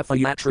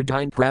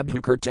 Rathayatradine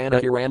Prabhu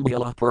Kirtana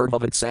Irambhila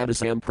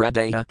Purvavatsadasam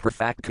Pradeya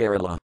Perfect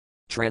Kerala.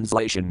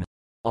 Translation.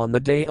 On the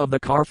day of the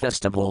Car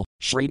festival,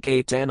 Sri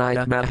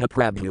Caitanya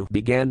Mahaprabhu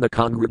began the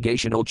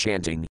congregational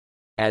chanting.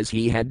 As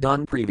he had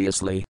done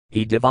previously,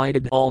 he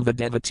divided all the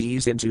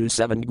devotees into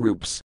 7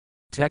 groups.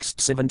 Text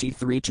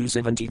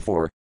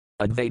 73-74.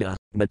 Advaita,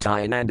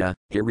 Nityananda,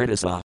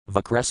 Haridasa,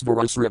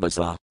 Vakresvara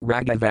Srivasa,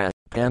 Raghava,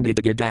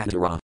 Pandita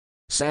Gadadhara.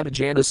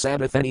 Sadhajana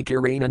Sadathani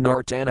Kirana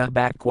Nartana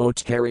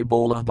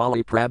Haribola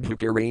Bali Prabhu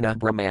Kirana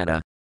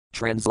Brahmana.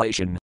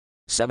 Translation.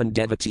 7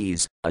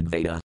 devotees,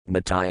 Advaita,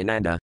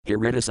 Nityananda,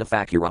 Haridasa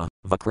Thakura,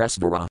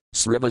 Vakresvara,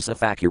 Srivasa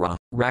Thakura,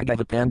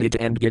 Raghava Pandita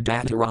and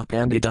Gadadhara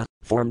Pandita,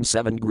 formed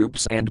 7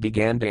 groups and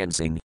began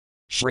dancing.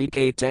 Sri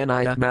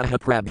Caitanya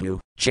Mahaprabhu,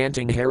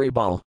 chanting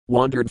Haribol,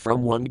 wandered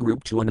from one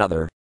group to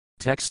another.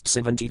 Text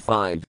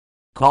 75.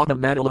 Kauta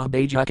Madala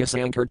Bajaka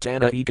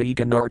Sankirtana Ika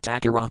Ika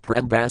Nartakara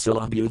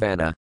Prabhasila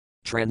Bhuvana.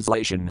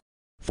 Translation.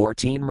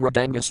 14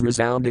 mridangas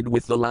resounded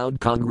with the loud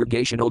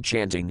congregational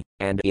chanting,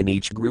 and in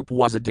each group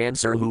was a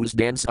dancer whose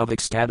dance of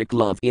ecstatic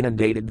love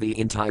inundated the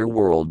entire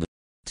world.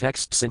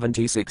 Text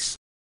 76.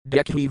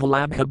 Dekhi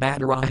Vallabha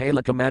Bhattara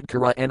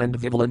Halakamadkara Anand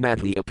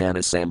Vivalanadhi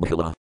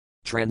Apanasambhila.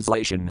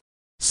 Translation.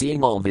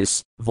 Seeing all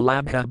this,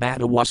 Vallabha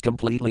Bhatta was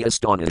completely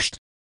astonished.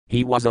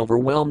 He was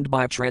overwhelmed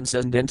by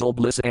transcendental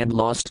bliss and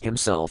lost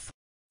himself.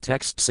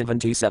 Text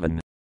 77.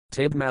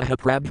 Tib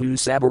Mahaprabhu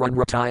Sabaran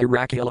Rataya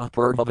Rakila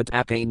Purvavat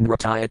Apane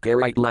Rataya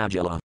Karait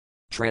Lajala.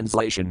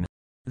 Translation.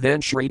 Then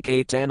Sri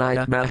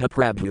Caitanya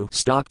Mahaprabhu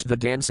stopped the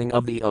dancing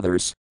of the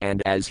others,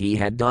 and as he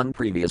had done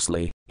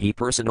previously, he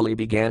personally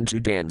began to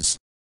dance.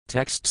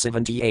 Text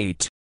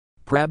 78.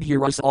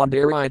 Prabhuras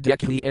Audari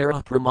Dekhi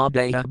Era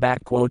Pramadaya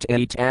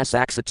 8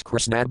 Asaksat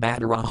Krishna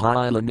Bhattara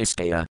Haila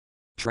Niskaya.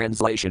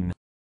 Translation.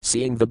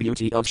 Seeing the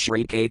beauty of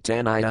Sri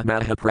Caitanya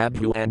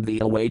Mahaprabhu and the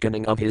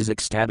awakening of his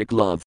ecstatic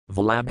love,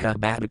 Vallabha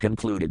Bhatta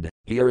concluded,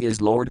 here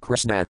is Lord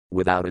Krishna,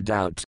 without a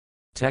doubt.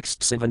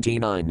 Text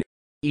 79.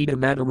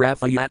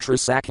 Idamadaratha Yatra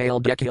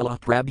Sakale Dekila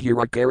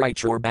Prabhura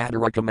Karaichor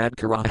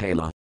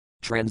Bhattara.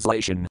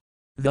 Translation.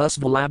 Thus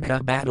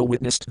Vallabha Bhatta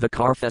witnessed the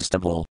Car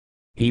festival.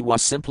 He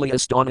was simply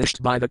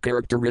astonished by the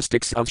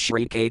characteristics of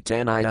Sri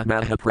Caitanya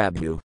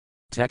Mahaprabhu.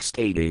 Text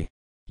 80.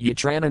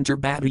 Yatranantar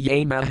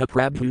Bhattaye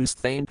Mahaprabhu's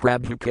Thane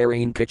Prabhu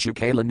Karine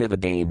Kichukala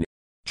Nivadane.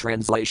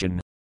 Translation.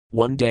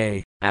 One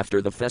day,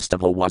 after the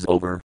festival was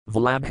over,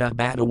 Vallabha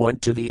Bhatta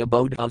went to the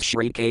abode of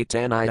Sri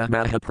Caitanya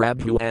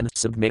Mahaprabhu and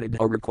submitted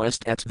a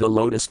request at the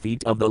lotus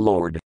feet of the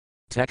Lord.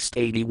 Text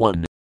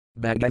 81.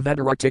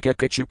 Bhagavatartika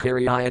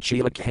Kichukariya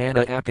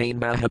Chilakhana Apane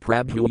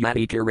Mahaprabhu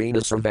Yati Karina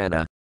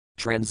Sarvana.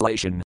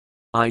 Translation.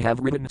 I have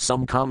written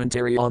some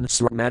commentary on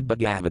Srimad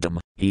Bhagavatam,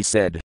 he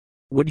said.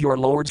 Would your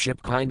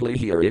lordship kindly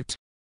hear it?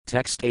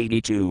 Text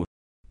 82.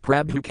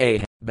 Prabhu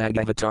K.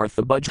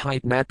 Bhagavatartha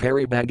Bujhite Nat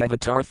Peri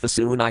Bhagavatartha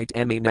Sunite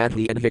Emi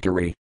Nathi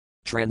Advikari.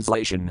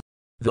 Translation.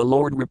 The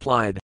Lord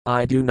replied,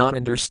 I do not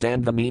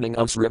understand the meaning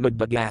of Srimad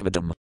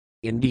Bhagavatam.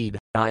 Indeed,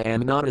 I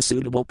am not a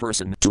suitable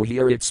person to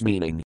hear its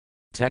meaning.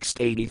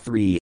 Text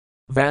 83.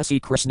 Vasi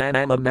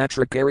Krishnanama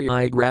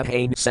Matrakari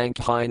Grabhain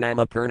Sankhai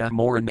Nama Purna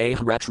Morane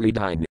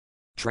Ratridine.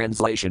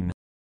 Translation.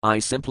 I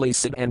simply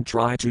sit and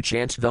try to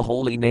chant the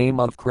holy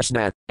name of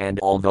Krishna, and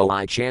although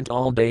I chant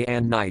all day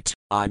and night,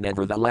 I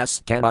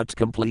nevertheless cannot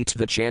complete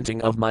the chanting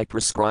of my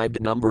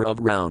prescribed number of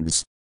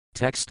rounds.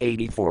 Text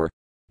 84.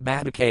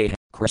 Bhattake,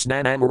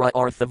 Krishnanamara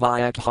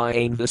Arthavayak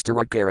Hyain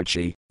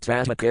Vistarakarachi,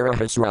 Tatakara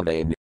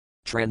Hasravain.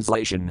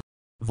 Translation.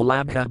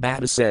 Vallabha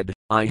Bhatta said,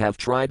 I have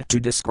tried to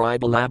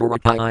describe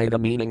elaborately the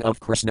meaning of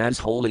Krishna's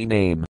holy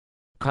name.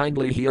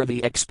 Kindly hear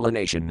the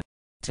explanation.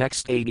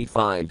 Text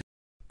 85.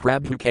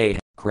 Prabhu K.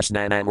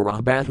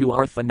 Krishnanamara Bhathu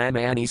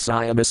Arthanamani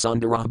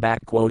Syamasundara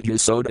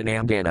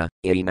Yasodanandana,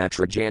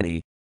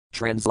 Matrajani.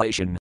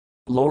 Translation.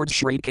 Lord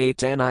Sri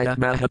Caitanya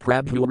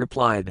Mahaprabhu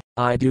replied,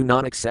 I do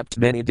not accept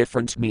many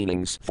different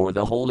meanings for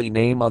the holy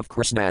name of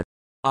Krishna.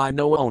 I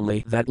know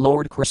only that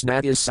Lord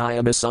Krishna is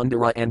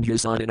Syamasundara and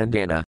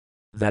Yasodanandana.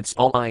 That's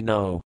all I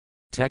know.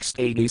 Text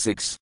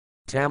 86.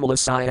 Tamala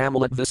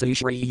Syamulat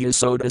Visishri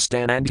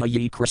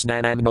Yasodastanandhayi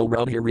Krishnanamno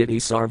Rohiriti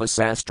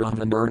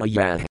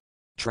Sarvasastravamurnayah.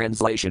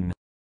 Translation.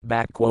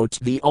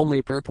 The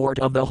only purport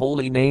of the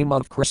holy name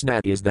of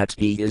Krishna is that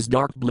he is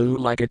dark blue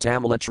like a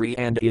tamala tree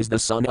and is the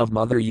son of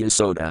Mother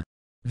Yasoda.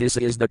 This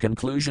is the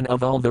conclusion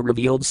of all the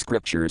revealed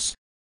scriptures.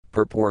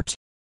 Purport.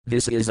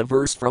 This is a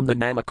verse from the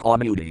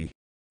Namakamudi.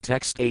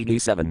 Text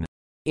 87.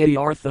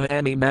 Idyartha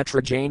Ami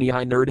Matrajani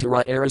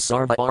Nerdhara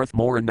Arasarva Arth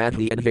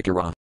Moranmadhi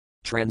Advikara.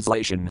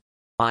 Translation.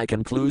 I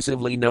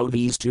conclusively know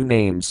these 2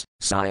 names,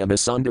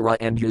 Syamasundara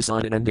and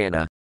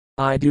Yasodanandana.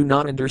 I do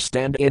not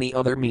understand any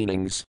other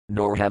meanings,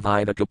 nor have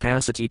I the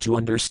capacity to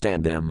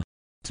understand them.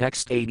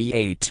 Text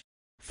 88.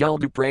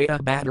 Feldupraya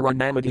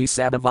Bhadaranamadi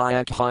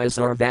Sabhavayak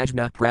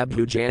Hyasarvajna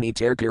Prabhujani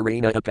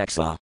Terkarina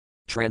Apeksa.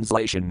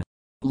 Translation.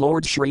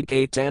 Lord Sri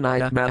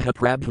Caitanya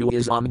Mahaprabhu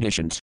is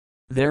omniscient.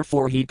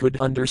 Therefore he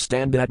could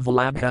understand that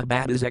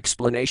Vallabhabhada's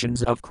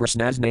explanations of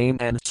Krishna's name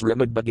and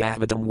Srimad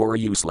Bhagavatam were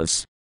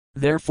useless.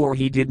 Therefore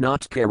he did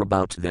not care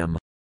about them.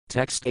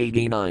 Text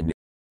 89.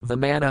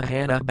 Vamana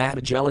Hana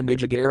Bhattachala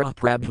Nijagara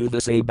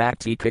Prabhuvase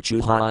Bhakti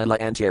Kichuhaila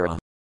Antara.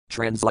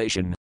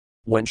 Translation.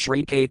 When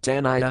Sri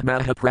Caitanya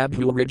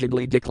Mahaprabhu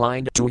rigidly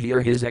declined to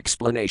hear his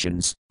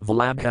explanations,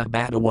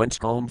 Vallabhabhada went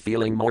home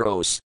feeling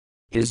morose.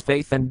 His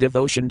faith and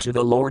devotion to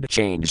the Lord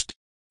changed.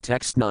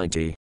 Text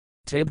 90.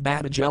 Tib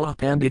Bhattachala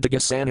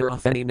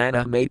Panditagasana Feni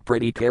Nana Mate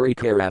Pretty Kari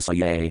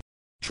Karasaye.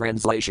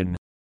 Translation.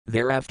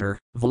 Thereafter,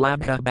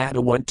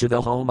 Vallabhabhada went to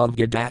the home of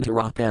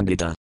Gadadhara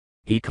Pandita.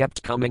 He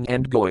kept coming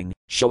and going,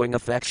 showing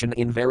affection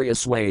in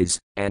various ways,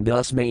 and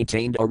thus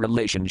maintained a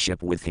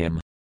relationship with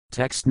him.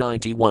 Text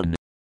 91.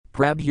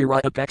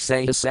 Prabhura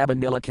Apexaya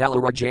Sabanila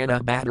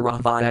Kalarajana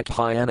Bhattaravaya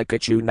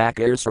Hyanakachu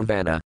Nakar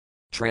Sarvana.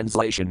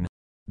 Translation.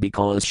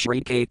 Because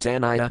Sri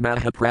Caitanya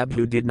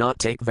Mahaprabhu did not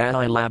take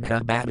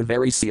Vallabhabhada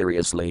very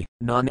seriously,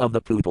 none of the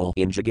people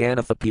in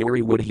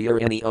Jagannathapuri would hear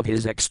any of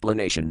his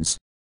explanations.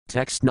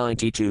 Text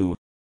 92.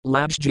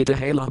 Labjita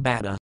Hala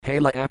Bhada,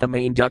 Hala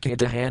Apamain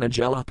Dukhita Hana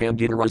Jala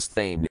Panditaras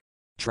Thane.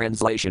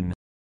 Translation.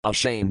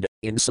 Ashamed,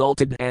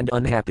 insulted and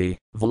unhappy,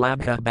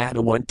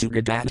 Vallabhabhada went to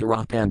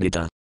Gadadhara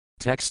Pandita.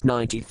 Text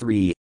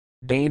 93.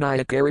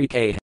 Dainayakari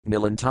K.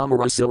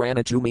 Nilantamara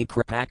Siranatumi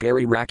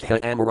Kripakari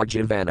Rakha Amara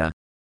Jivana.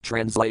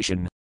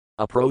 Translation.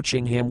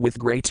 Approaching him with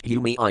great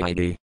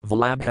humility,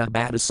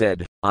 Vallabhabhada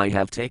said, I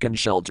have taken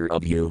shelter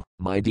of you,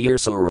 my dear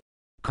sir.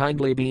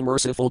 Kindly be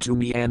merciful to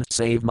me and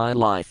save my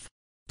life.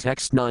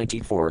 Text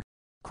 94.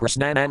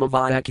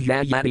 Krishnanamavayak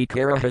Yadi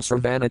Karaha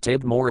Sarvana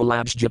Tib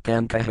Moralabs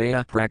Japan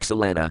Kahaya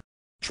Praxalana.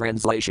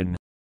 Translation.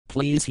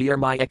 Please hear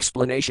my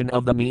explanation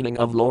of the meaning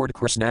of Lord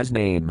Krishna's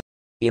name.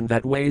 In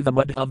that way the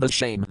mud of the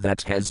shame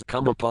that has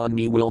come upon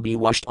me will be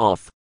washed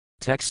off.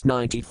 Text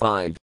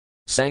 95.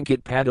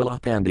 Sankit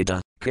Padala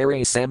Pandita,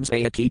 Kare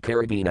Samsayaki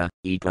Karabina,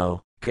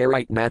 Eko,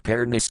 Karite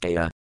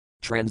Naparniskaya.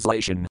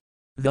 Translation.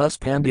 Thus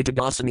Pandita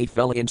Goswami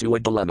fell into a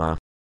dilemma.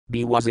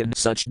 He was in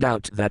such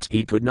doubt that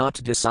he could not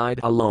decide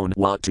alone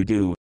what to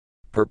do.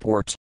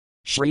 Purport.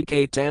 Sri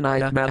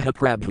Caitanya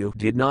Mahaprabhu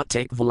did not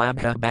take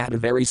Vallabhabhada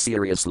very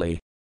seriously.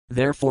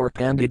 Therefore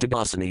Pandita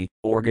Goswami,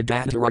 or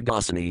Gadadhara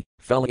Goswami,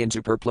 fell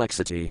into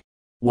perplexity.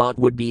 What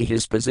would be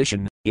his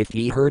position if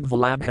he heard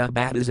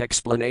Vallabhabhada's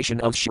explanation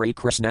of Sri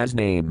Krishna's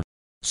name?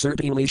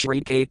 Certainly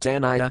Sri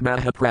Caitanya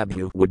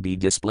Mahaprabhu would be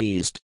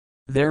displeased.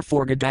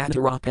 Therefore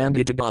Gadadhara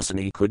Pandita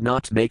Goswami could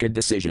not make a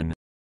decision.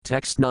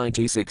 Text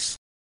 96.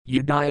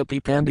 Udayapi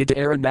Pandita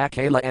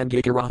Aranakala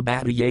Angikara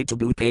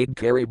Bhattayatabu Paid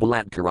Kari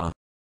Balatkara.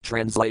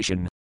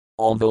 Translation.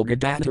 Although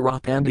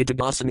Gadadhara Pandita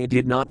Goswami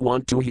did not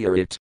want to hear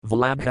it,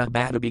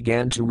 Vallabhabhada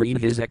began to read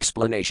his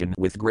explanation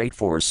with great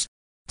force.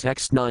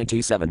 Text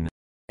 97.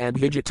 And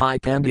Vijatai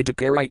Pandita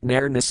Karite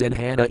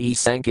Narnasidhana e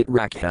Sankit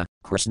Rakha,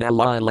 Krishna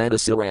Lilana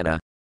Sirana.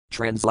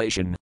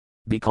 Translation.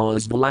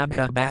 Because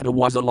Vallabhabhada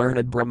was a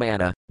learned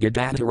Brahmana,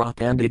 Gadadhara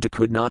Pandita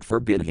could not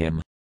forbid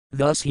him.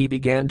 Thus he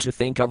began to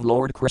think of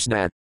Lord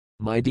Krishna.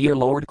 My dear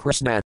Lord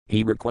Krishna,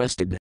 he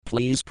requested,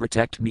 please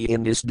protect me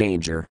in this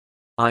danger.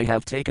 I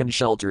have taken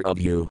shelter of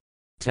you.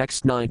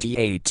 Text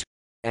 98.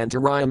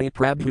 Antarayami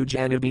Prabhu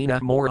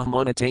Janabina Mora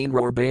Monatain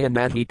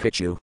Rorbayanathi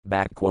Pichu,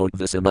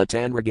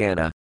 Visamatan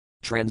Ragana.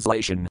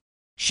 Translation.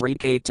 Sri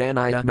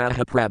Caitanya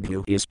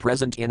Mahaprabhu is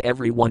present in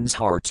everyone's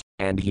heart,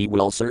 and he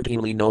will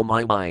certainly know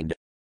my mind.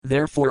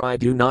 Therefore I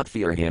do not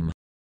fear him.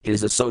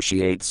 His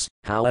associates,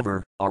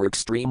 however, are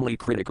extremely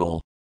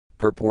critical.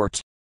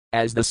 Purport.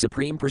 As the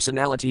Supreme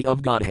Personality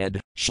of Godhead,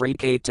 Sri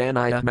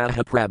Caitanya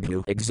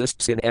Mahaprabhu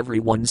exists in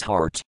everyone's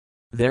heart.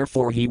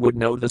 Therefore he would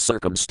know the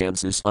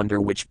circumstances under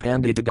which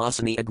Pandita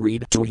Goswami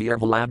agreed to hear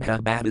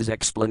Vallabhabhada's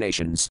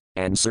explanations,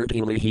 and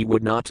certainly he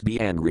would not be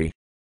angry.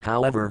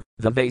 However,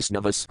 the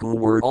Vaisnavas who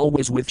were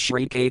always with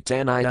Sri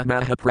Caitanya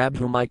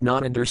Mahaprabhu might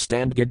not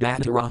understand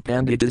Gadadhara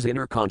Pandita's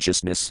inner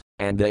consciousness,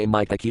 and they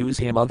might accuse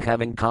him of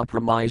having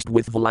compromised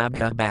with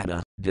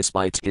Vallabhabhada,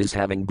 despite his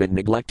having been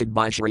neglected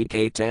by Sri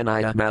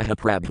Caitanya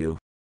Mahaprabhu.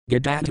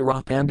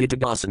 Gadadhara Pandita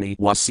Goswami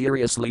was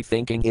seriously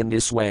thinking in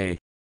this way.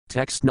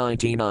 Text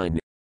 99.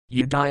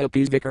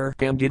 Udayapisvikar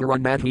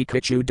Panditaranadhi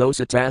Kichu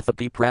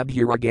Dosatathapi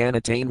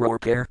Prabhuraganatain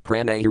Rorkar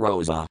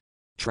Pranahirosa.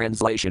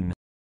 Translation.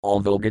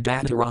 Although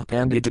Gadadhara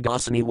Pandita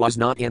Goswami was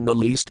not in the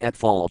least at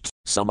fault,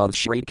 some of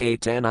Sri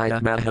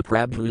Caitanya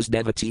Mahaprabhu's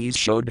devotees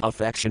showed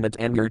affectionate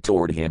anger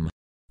toward him.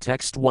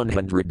 Text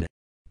 100.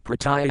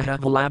 Pratyaha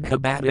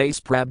Vallabhabhades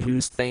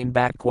Prabhu's Thane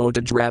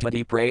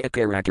Dravati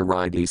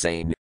Prayakarakari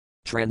Sane.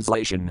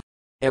 Translation.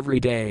 Every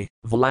day,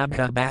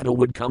 Vallabhabhada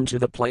would come to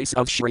the place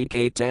of Sri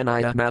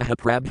Caitanya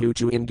Mahaprabhu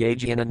to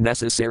engage in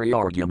unnecessary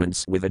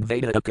arguments with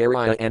Advaita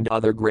Acharya and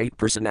other great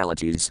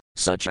personalities,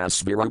 such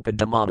as Swarupa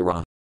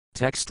Damodara.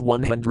 Text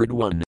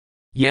 101.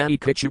 Yani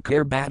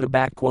Kichukar Bhada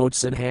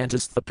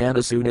Sanhantas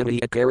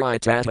Thapanasunati Acharya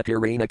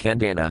Tatakarina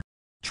Kandana.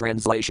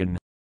 Translation.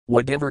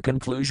 Whatever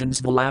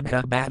conclusions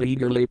Vallabha Bhatta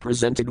eagerly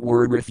presented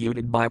were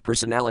refuted by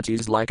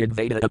personalities like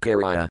Advaita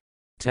Acharya.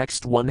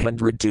 Text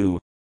 102.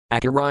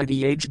 Acharya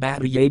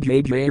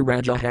Bhatta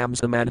Raja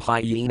Hamsa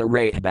Madhyena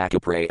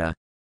Rahbakapraya.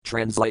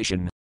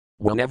 Translation.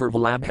 Whenever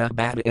Vallabha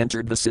Bhatta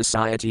entered the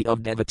society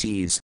of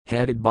devotees,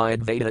 headed by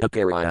Advaita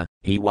Acharya,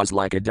 he was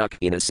like a duck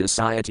in a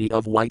society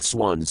of white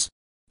swans.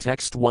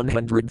 Text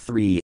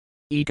 103.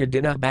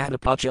 Ekadina Bhatta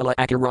Pachela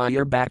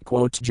Acharya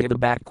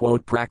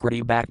Jita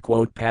Prakriti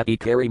Pati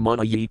Kari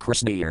Munayi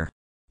Krishnir.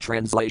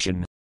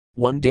 Translation.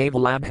 One day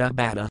Vallabha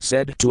Bhatta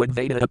said to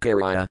Advaita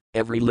Acharya,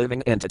 every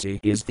living entity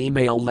is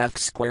female left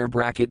square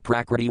bracket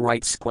Prakriti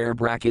right square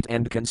bracket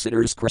and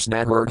considers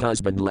Krishna her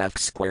husband left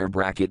square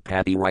bracket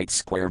Pati right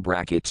square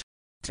bracket.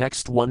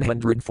 Text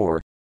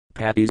 104.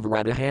 Patis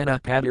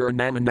Vradahana Padir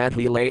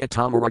Namanadhi Laya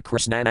Tamara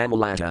Krishna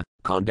Namalata,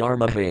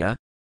 Kandarmahaya.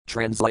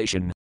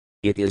 Translation.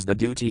 It is the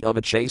duty of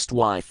a chaste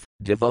wife,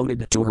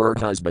 devoted to her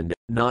husband,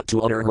 not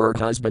to utter her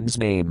husband's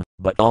name,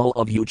 but all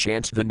of you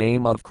chant the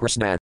name of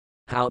Krishna.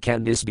 How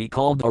can this be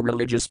called a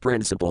religious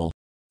principle?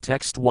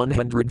 Text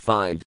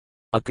 105.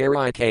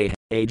 Akarai K.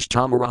 Age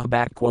Tamara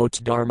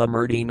Dharma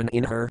Murdiman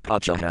in her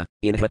Pachaha,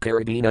 in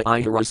Hakaradina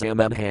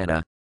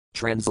Iharasamadhana.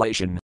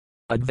 Translation.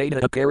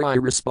 Advaita Acharya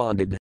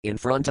responded, in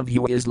front of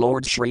you is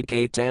Lord Sri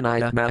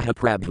Caitanya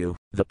Mahaprabhu,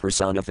 the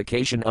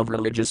personification of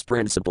religious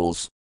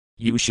principles.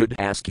 You should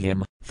ask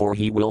him, for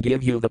he will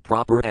give you the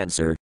proper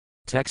answer.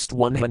 Text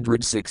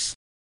 106.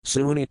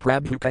 Suni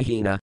Prabhu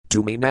Kahina,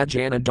 Tumi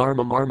Najana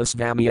Dharma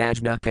Marmasvami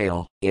Ajna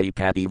Pale,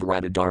 Apati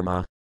Vrata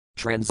Dharma.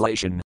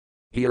 Translation.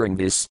 Hearing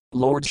this,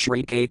 Lord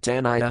Sri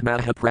Caitanya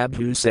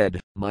Mahaprabhu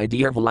said, my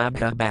dear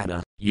Vallabha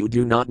Bhatta, you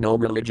do not know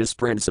religious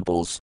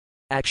principles.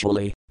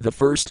 Actually, the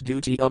first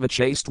duty of a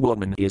chaste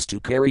woman is to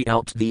carry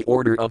out the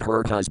order of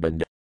her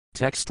husband.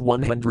 Text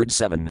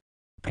 107.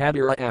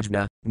 Padira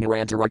Ajna,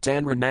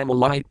 Nirantaratanra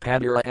Namalite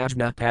Padira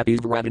Ajna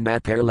Pativradana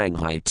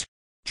Perlanghite.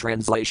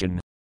 Translation.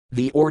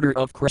 The order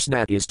of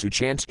Krishna is to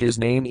chant his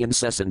name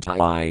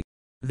incessantly.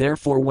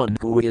 Therefore one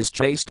who is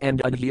chaste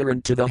and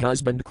adherent to the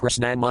husband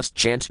Krishna must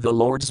chant the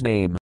Lord's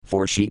name,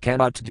 for she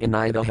cannot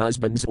deny the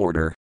husband's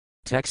order.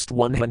 Text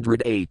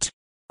 108.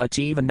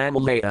 Ativa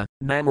Namalaya,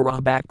 Namara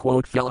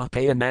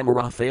Philipaya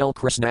Namara Fail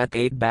Krishna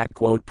 8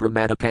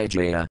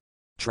 Pramadapajaya.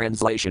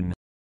 Translation.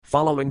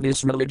 Following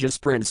this religious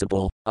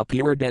principle, a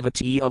pure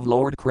devotee of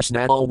Lord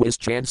Krishna always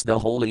chants the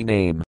holy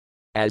name.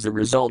 As a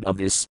result of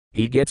this,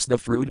 he gets the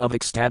fruit of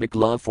ecstatic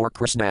love for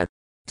Krishna.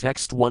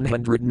 Text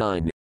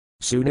 109.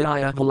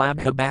 Sunaya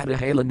Vallabha Bhatta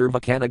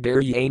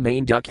Halanurvakanagari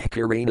Main Duk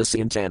Karina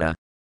Sintana.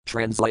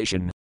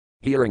 Translation.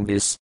 Hearing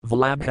this,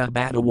 Vallabha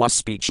Bhatta was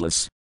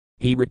speechless.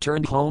 He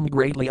returned home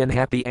greatly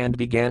unhappy and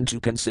began to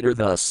consider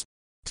thus.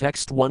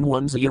 Text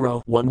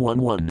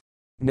 110111.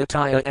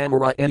 Nitya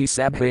Amara Edi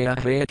Sabhaya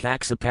Haya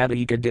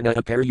Kaksapati Kadina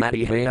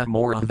Aparyati Haya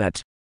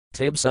Moravat.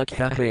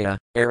 Tibsukha Haya,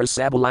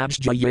 Arasabalaj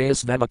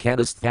Jayas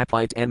Vavakanas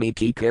Thapite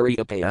Meki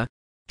Karyapaya.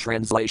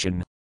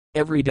 Translation.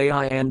 Every day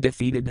I am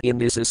defeated in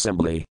this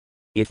assembly.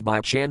 If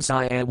by chance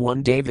I am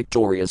one day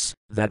victorious,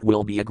 that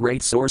will be a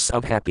great source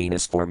of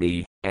happiness for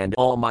me, and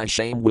all my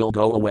shame will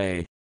go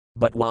away.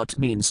 But what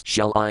means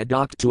shall I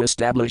adopt to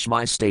establish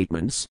my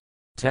statements?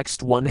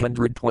 Text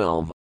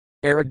 112.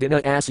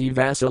 Aradina Asi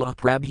Vasila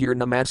Prabhir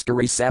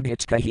Namaskari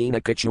Sabhit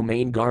Kahina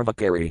Kachumain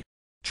Garvakari.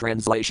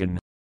 Translation.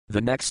 The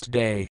next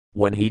day,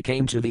 when he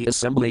came to the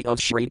assembly of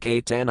Sri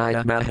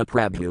Caitanya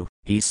Mahaprabhu,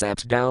 he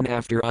sat down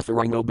after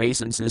offering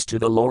obeisances to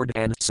the Lord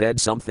and said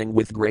something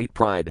with great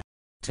pride.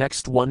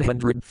 Text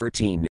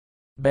 113.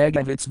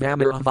 Bhagavats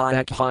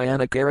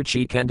Vamaravyakhyana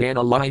Karachi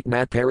Kandana Light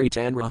Mat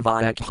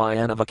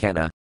Paritanravyakyana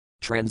Vakana.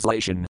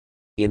 Translation.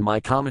 In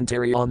my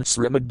commentary on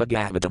Srimad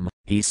Bhagavatam,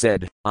 he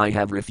said, I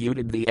have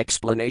refuted the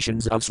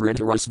explanations of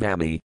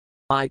Srintarasvami.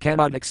 I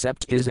cannot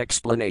accept his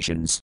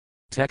explanations.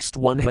 Text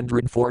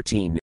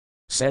 114.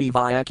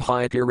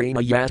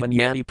 Sevayakhyakirina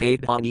Yatanyani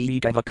Padhani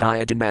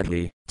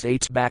Kavakayadanmadhi,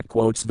 Tate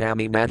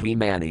Svami Madhi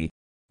Mani.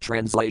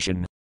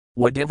 Translation.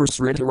 Whatever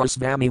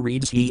Srintarasvami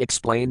reads he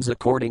explains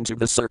according to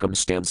the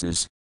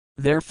circumstances.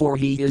 Therefore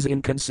he is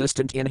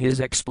inconsistent in his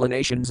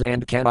explanations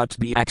and cannot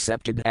be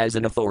accepted as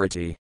an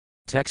authority.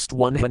 Text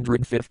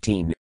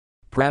 115.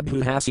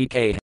 Prabhu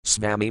Hasike,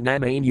 Svami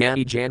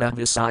Namanyani Jana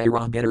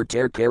Visaira Bitter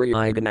Terkari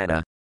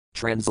Iganana.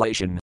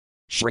 Translation.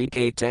 Sri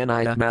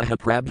Caitanya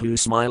Mahaprabhu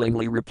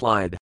smilingly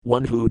replied,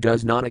 one who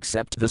does not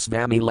accept the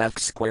Svami left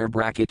square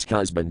bracket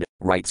husband,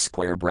 right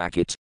square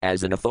bracket,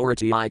 as an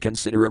authority I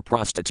consider a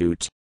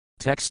prostitute.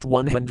 Text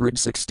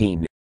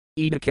 116.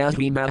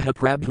 Idakahi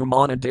Mahaprabhu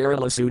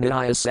Manadarila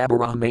Sunaya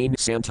Sabaramain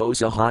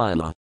Santosa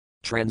Haila.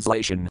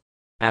 Translation.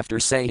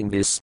 After saying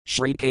this,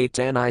 Sri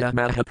Caitanya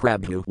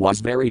Mahaprabhu was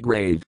very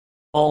grave.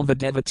 All the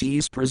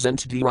devotees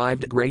present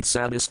derived great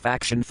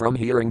satisfaction from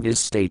hearing this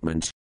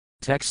statement.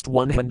 Text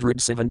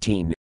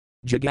 117.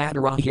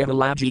 Jagadara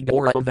Yavalaji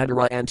Gora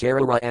Vedara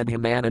Antarara and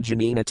Himana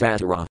Janina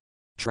Tatara.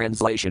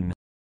 Translation.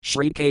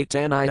 Sri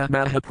Caitanya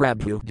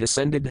Mahaprabhu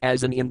descended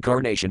as an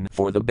incarnation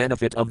for the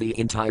benefit of the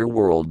entire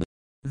world.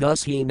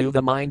 Thus he knew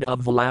the mind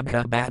of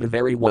Vallabha Bhatta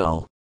very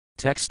well.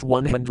 Text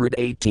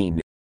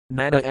 118.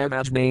 Nana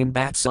Amajname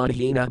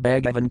Batsadhina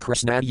Bhagavan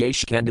Krishna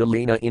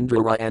Yeshkandalina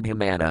Indra and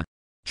Himana.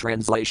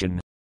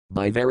 Translation.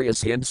 By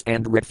various hints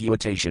and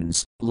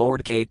refutations,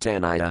 Lord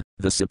Caitanya,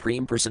 the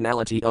Supreme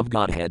Personality of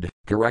Godhead,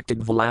 corrected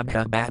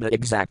Vallabha Bhatta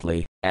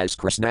exactly, as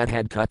Krishna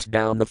had cut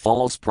down the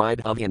false pride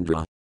of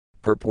Indra.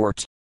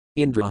 Purport.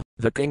 Indra,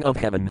 the king of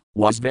heaven,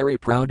 was very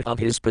proud of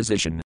his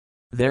position.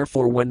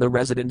 Therefore when the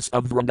residents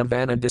of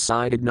Vrindavana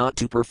decided not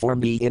to perform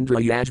the Indra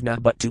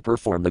Yajna but to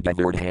perform the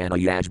Govardhana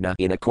Yajna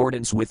in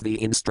accordance with the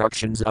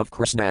instructions of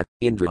Krishna,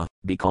 Indra,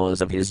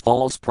 because of his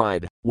false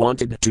pride,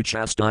 wanted to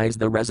chastise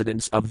the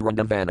residents of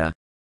Vrindavana.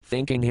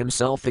 Thinking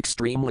himself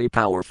extremely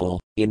powerful,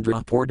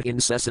 Indra poured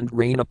incessant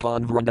rain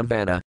upon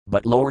Vrindavana,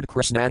 but Lord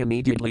Krishna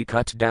immediately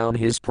cut down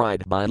his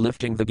pride by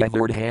lifting the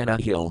Govardhana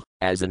hill,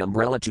 as an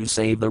umbrella to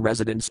save the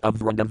residents of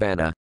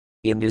Vrindavana.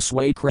 In this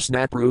way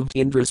Krishna proved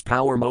Indra's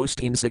power most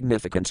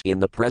insignificant in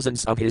the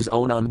presence of his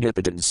own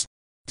omnipotence.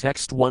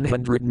 Text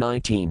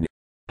 119.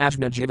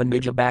 Ajna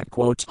Jivanija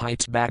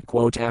height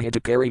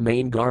Ahitakari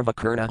main Garva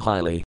Kurna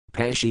highly,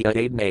 Pashia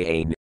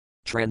Adnain.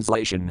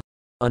 Translation.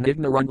 An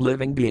ignorant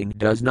living being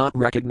does not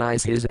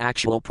recognize his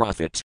actual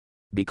profit.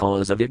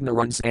 Because of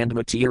ignorance and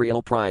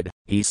material pride,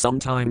 he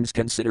sometimes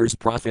considers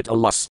profit a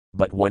loss,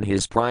 but when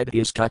his pride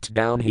is cut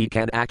down he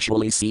can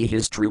actually see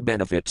his true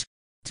benefit.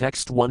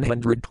 Text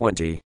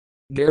 120.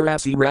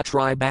 Garasi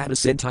Retri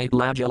Bhattasintit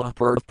Lajala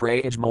Purv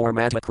Praj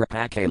Mormata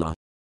Kripakala.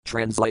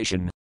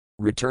 Translation.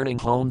 Returning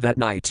home that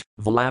night,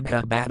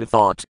 Vallabha Bhatta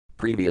thought,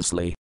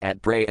 previously,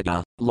 at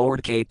Prayaga,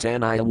 Lord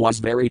Caitanya was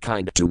very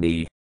kind to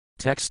me.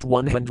 Text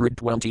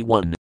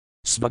 121.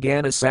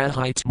 Svagana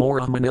Sahit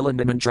Mora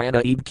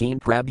Manilandamandrana Ibkeen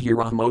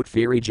Prabhura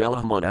Motfiri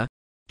Jelamuna.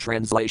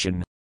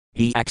 Translation.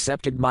 He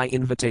accepted my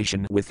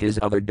invitation with his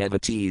other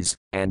devotees,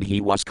 and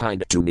he was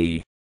kind to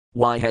me.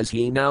 Why has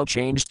he now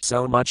changed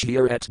so much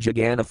here at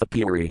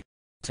Jagannatha-puri?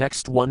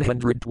 Text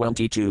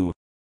 122.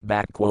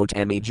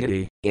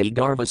 Emijiti,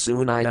 Agarva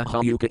Sunaya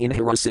Hayuka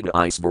Inharasida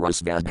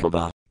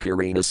Isvarasvadbhava,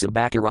 Karina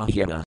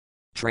Sabakarahyada.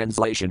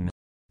 Translation.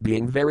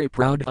 Being very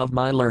proud of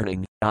my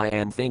learning, I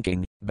am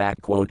thinking,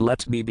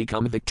 let me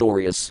become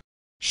victorious.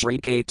 Sri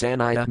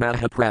Caitanya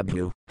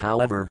Mahaprabhu,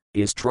 however,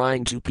 is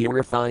trying to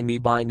purify me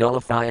by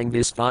nullifying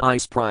this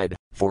false pride,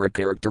 for a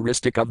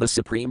characteristic of the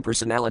Supreme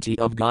Personality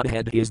of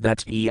Godhead is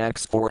that he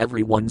acts for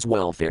everyone's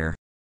welfare.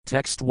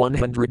 Text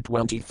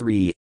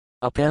 123.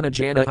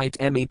 Apanajanahite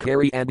emi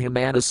kari and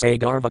himana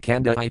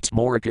sagarvakandahite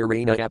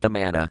morakarina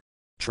apamana.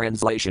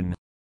 Translation.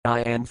 I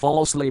am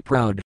falsely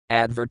proud,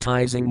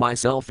 advertising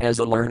myself as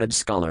a learned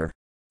scholar.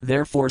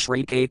 Therefore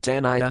Sri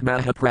Caitanya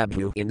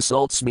Mahaprabhu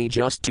insults me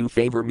just to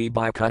favor me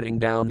by cutting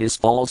down his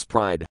false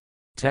pride.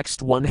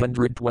 Text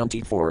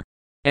 124.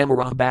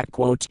 Emara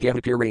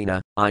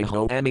Gahakarina,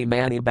 Iho Emi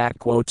Mani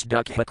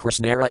Dukha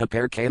Krishnara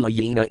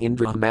Aparkalayina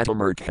Indra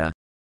Matamurkha.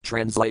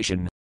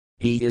 Translation.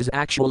 He is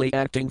actually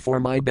acting for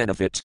my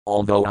benefit,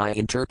 although I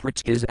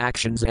interpret his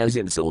actions as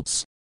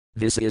insults.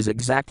 This is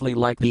exactly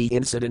like the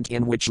incident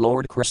in which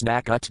Lord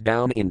Krishna cut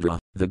down Indra,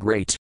 the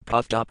great,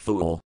 puffed up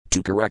fool,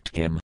 to correct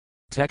him.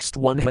 Text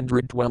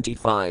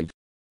 125.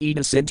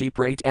 Ida Sinti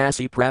Prat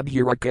Asi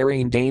Prabhura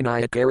Karin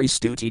Danaya Kari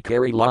Stuti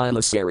Kari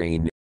Lila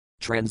Sarin.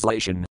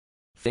 Translation.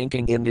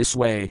 Thinking in this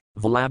way,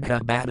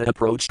 Vallabha Bhatta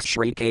approached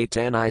Sri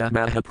Caitanya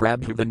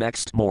Mahaprabhu the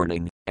next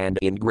morning, and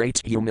in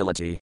great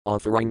humility,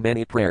 offering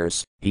many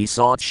prayers, he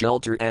sought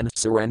shelter and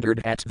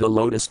surrendered at the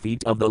lotus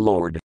feet of the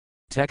Lord.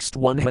 Text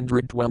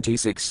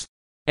 126.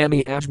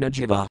 Emi Ajna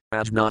Jiva,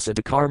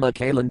 Ajnasata Karma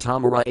Kalan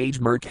Tamara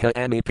Ajmurkha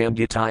Emi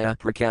Pamgitaya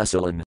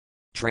Prakasilan.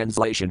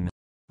 Translation.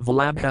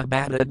 Vallabha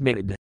Bhatta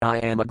admitted, I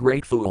am a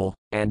great fool,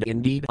 and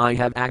indeed I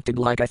have acted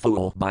like a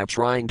fool by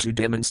trying to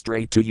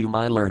demonstrate to you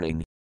my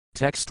learning.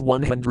 Text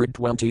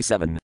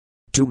 127.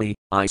 To me,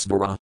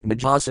 Isvara,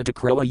 Najasata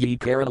Kroa Ye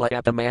Kerala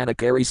Apamana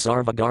Kari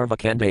Sarvagarva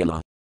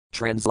Kandala.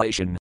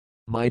 Translation.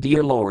 My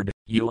dear Lord,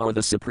 you are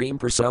the Supreme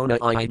Persona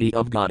ID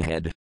of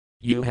Godhead.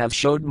 You have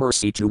showed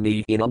mercy to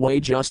me in a way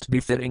just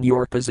befitting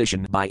your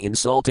position by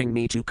insulting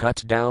me to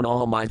cut down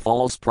all my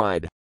false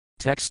pride.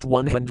 Text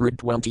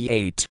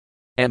 128.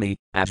 Emi,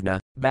 Ajna,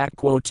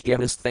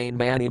 Gavasthane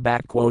Mani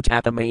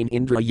Apamain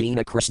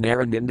Indrayena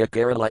Krishnaraninda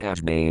Kerala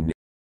Ajnain.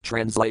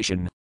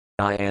 Translation.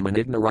 I am an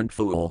ignorant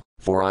fool,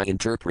 for I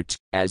interpret,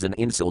 as an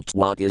insult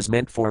what is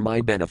meant for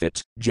my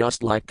benefit,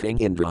 just like King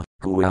Indra,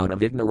 who out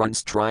of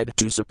ignorance tried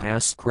to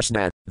surpass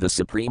Krishna, the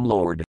Supreme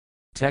Lord.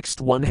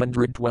 Text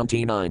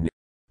 129.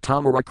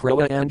 Tamara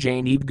Kroa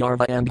Anjane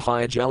Ibgarva and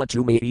Hyajala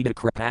Tumaida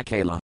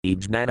Kripakala,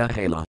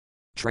 Ibjnanahela.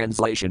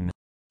 Translation.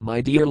 My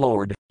dear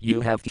Lord,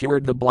 you have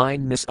cured the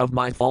blindness of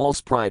my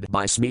false pride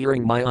by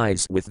smearing my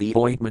eyes with the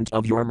ointment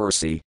of your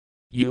mercy.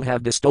 You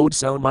have bestowed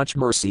so much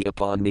mercy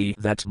upon me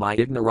that my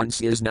ignorance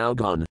is now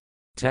gone.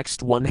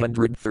 Text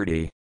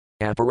 130.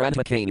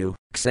 Aparadhakanu,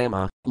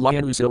 Ksama,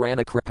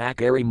 Lyanusarana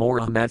Kripakari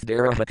Mora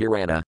Mathdara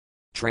Hakirana.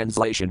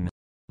 Translation.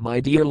 My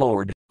dear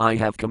Lord, I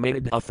have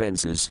committed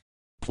offenses.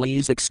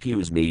 Please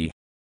excuse me.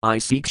 I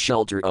seek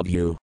shelter of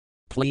you.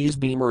 Please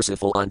be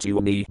merciful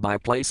unto me by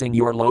placing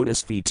your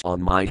lotus feet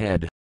on my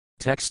head.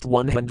 Text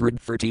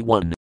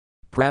 131.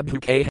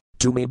 Prabhuke,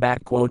 to me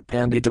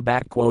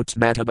Pandita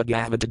Mata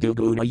Bhagavata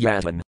Duguna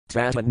Yatan,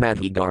 Tatan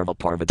Madhi Garva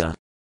Parvata.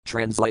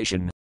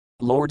 Translation.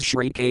 Lord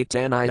Sri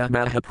Caitanya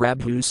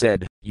Mahaprabhu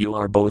said, "You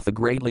are both a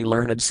greatly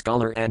learned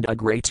scholar and a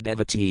great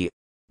devotee.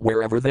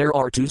 Wherever there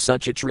are two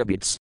such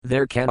attributes,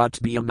 there cannot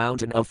be a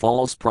mountain of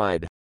false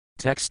pride."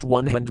 Text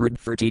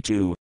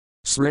 132.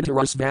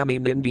 Srintarasvami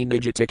Nindi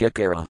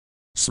Nijatikakara.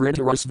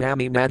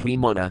 Srintarasvami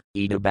Madhimana,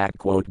 Ida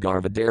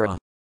Garvadara.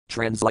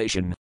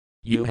 Translation.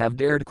 You have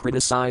dared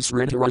criticize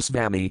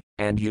Srintarasvami,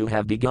 and you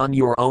have begun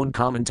your own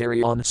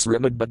commentary on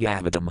Srimad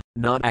Bhagavatam,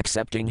 not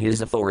accepting his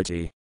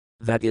authority.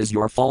 That is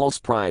your false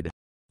pride.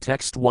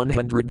 Text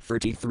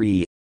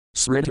 133.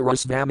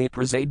 Srintarasvami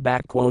Prasad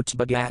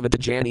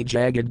Bhagavata Jani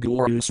Jagad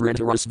Guru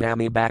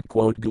Srintarasvami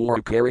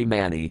Guru Kari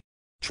Mani.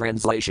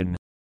 Translation.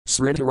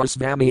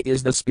 Srintarasvami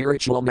is the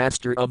spiritual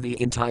master of the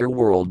entire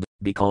world,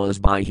 because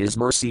by his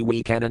mercy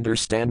we can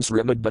understand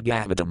Srimad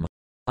Bhagavatam.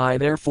 I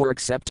therefore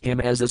accept him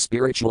as a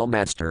spiritual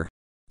master.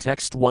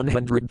 Text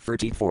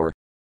 134.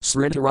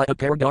 Srintara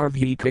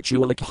Aparadarvi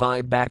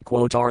Pichulikhai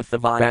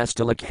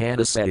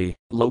Arthavayastalakhanaseti,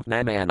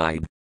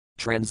 Loknamanide.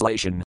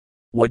 Translation.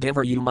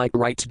 Whatever you might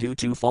write due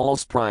to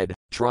false pride,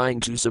 trying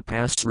to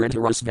surpass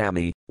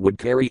Srintarasvami, would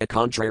carry a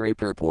contrary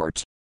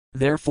purport.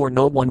 Therefore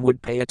no one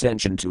would pay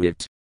attention to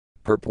it.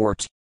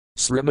 Purport.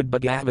 Srimad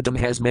Bhagavatam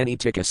has many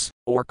tikas,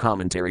 or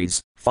commentaries,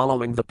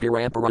 following the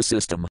Parampara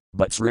system,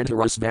 but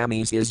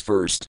Srintarasvami's is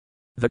first.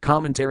 The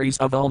commentaries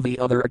of all the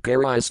other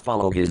Acharyas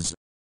follow his.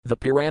 The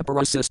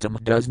Parampara system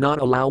does not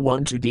allow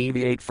one to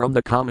deviate from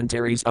the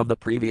commentaries of the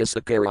previous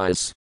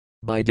Acharyas.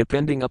 By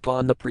depending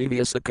upon the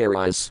previous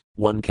Acharyas,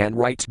 one can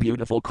write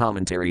beautiful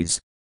commentaries.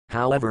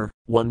 However,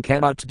 one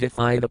cannot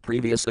defy the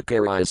previous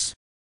Acharyas.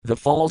 The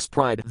false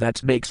pride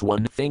that makes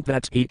one think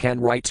that he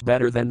can write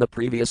better than the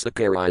previous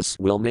Acharyas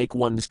will make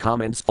one's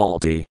comments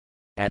faulty.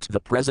 At the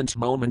present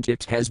moment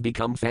it has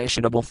become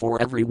fashionable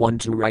for everyone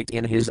to write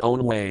in his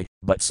own way,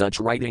 but such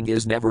writing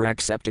is never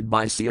accepted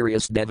by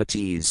serious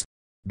devotees.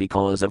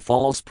 Because of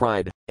false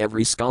pride,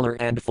 every scholar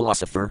and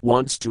philosopher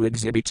wants to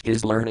exhibit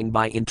his learning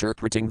by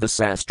interpreting the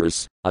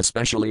Sastras,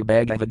 especially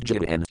Bhagavad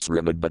Gita and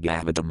Srimad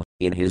Bhagavatam,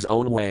 in his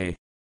own way.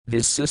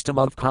 This system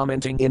of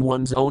commenting in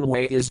one's own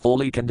way is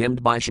fully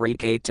condemned by Sri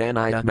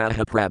Caitanya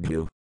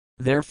Mahaprabhu.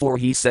 Therefore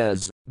he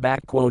says,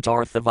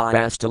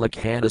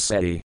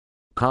 Arthavayastalakhanaseti.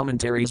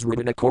 Commentaries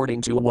written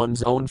according to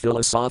one's own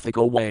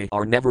philosophical way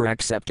are never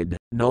accepted.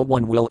 No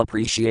one will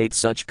appreciate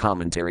such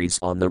commentaries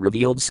on the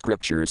revealed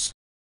scriptures.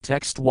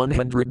 Text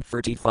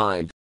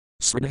 135.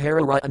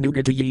 Sridhara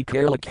Anugatayi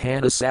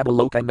Karlakhana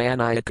Sabaloka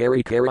Manaya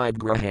Kari Karib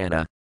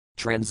Grahana.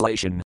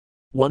 Translation.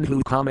 One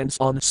who comments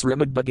on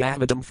Srimad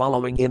Bhagavatam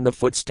following in the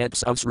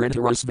footsteps of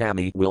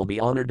Srintarasvami will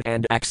be honored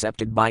and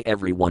accepted by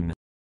everyone.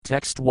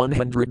 Text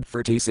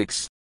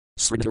 136.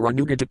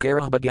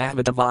 Sridharanugatakara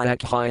Bhagavata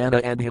Vyakhyana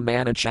and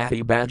Himana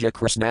Chati Bhaja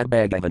Krishna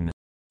Bhagavan.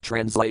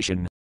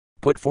 Translation.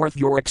 Put forth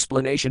your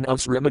explanation of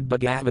Srimad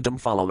Bhagavatam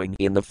following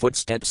in the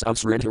footsteps of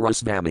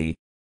Srintarasvami.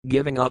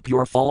 Giving up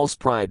your false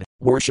pride,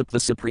 worship the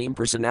Supreme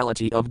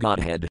Personality of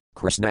Godhead,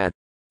 Krishna.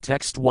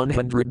 Text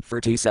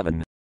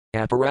 137.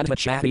 Aparanta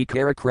Chati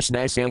Kara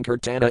Krishna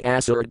Sankirtana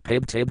Asurat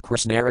Pibtib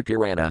Krishnara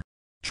Kirana.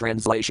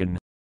 Translation.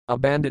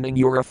 Abandoning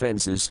your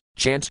offenses,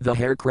 chant the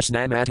Hare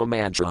Krishna Mata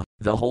mantra,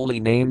 the holy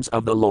names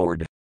of the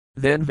Lord.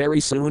 Then very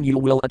soon you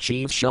will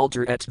achieve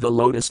shelter at the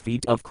lotus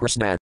feet of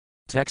Krishna.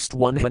 Text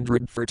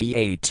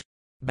 138.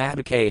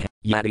 Bhavake,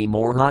 Yati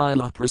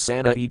Morhala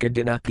Prasanna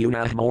Ekadina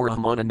Punah Mora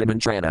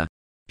Manandamantrana.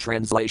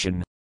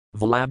 Translation.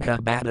 Vallabha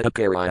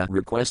Bhattacharya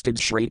requested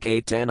Sri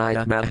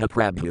Caitanya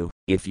Mahaprabhu,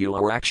 if you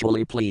are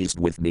actually pleased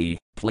with me,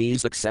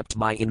 please accept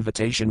my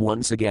invitation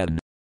once again.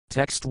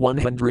 Text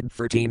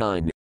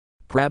 139.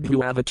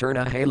 Prabhu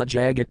Avatarna Hala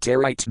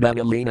Jagattarite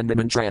Mangalina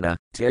Nimantrana,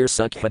 Ter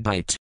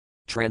Sukhadite.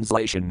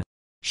 Translation.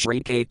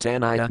 Sri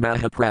Caitanya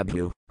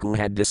Mahaprabhu, who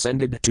had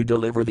descended to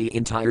deliver the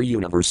entire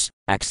universe,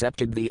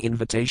 accepted the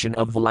invitation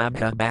of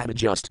Vallabha Bhatta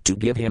just to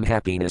give him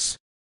happiness.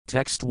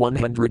 Text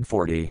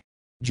 140.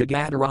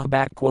 Jagadara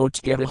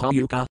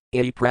Gavahayuka,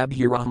 A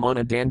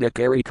Prabhurahmana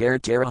Dandakari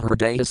Kartara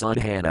Hridaya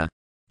Sadhana.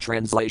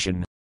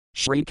 Translation.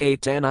 Sri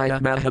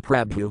Caitanya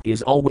Mahaprabhu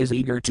is always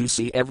eager to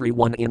see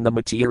everyone in the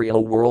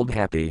material world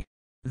happy.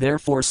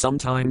 Therefore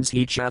sometimes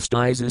he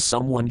chastises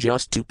someone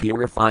just to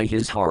purify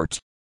his heart.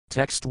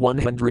 Text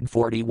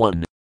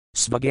 141.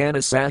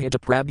 Svagana Sahita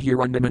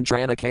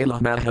Prabhurandamantrana Kala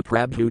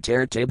Mahaprabhu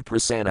Tertib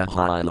Prasanna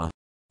Hala.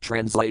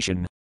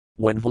 Translation.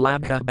 When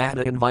Vallabha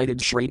Bhatta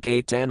invited Sri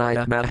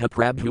Caitanya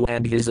Mahaprabhu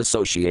and his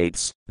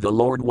associates, the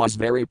Lord was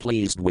very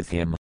pleased with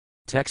him.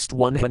 Text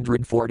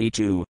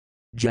 142.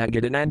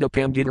 Jagadananda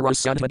Panditara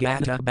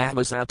Sudhagata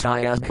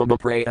Bhavasatayasbhama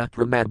Praya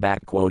Pramad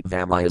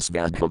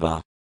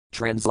Vamayasvadbhava.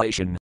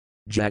 Translation.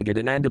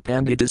 Jagadananda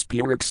Pandita's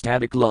pure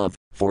ecstatic love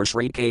for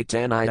Sri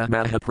Caitanya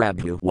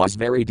Mahaprabhu was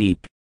very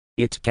deep.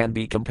 It can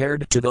be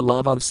compared to the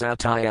love of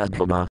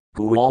Satyabhama,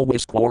 who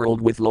always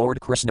quarreled with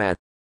Lord Krishna.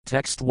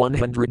 Text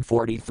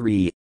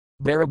 143.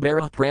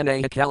 Barabara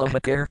Pranaya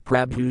Kalahakar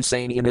Prabhu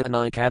Sainina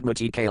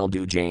Kadmati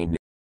Kaldu Jain.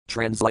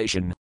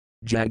 Translation.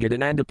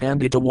 Jagadananda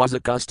Pandita was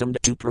accustomed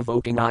to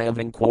provoking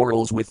having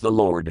quarrels with the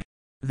Lord.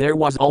 There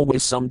was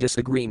always some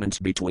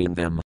disagreement between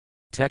them.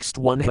 Text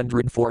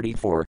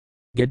 144.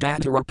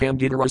 Gadadhara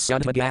Panditara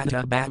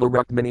Sudhagata Bhava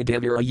Rukmini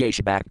Devira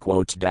Yesha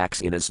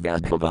Daxinas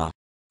Vadbhava.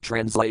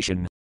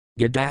 Translation.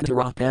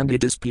 Gadadhara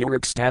Pandita's pure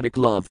ecstatic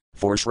love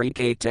for Sri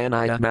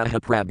Caitanya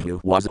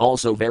Mahaprabhu was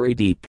also very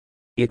deep.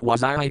 It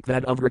was like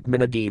that of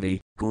Rukmini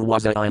Devi, who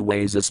was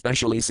always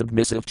especially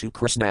submissive to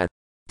Krishna.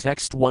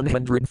 Text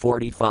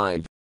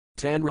 145.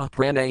 Tanra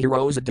Pranay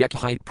Rosa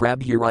Dekhite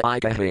Prabhura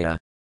Ikahaya.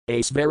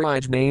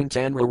 Asvarij name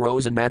Tanra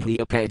Rosa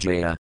Madhya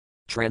Pajaya.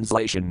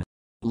 Translation.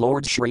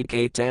 Lord Sri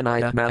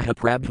Caitanya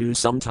Mahaprabhu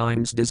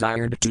sometimes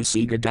desired to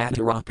see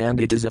Gadadhara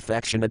Pandita's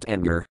affectionate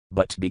anger,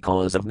 but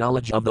because of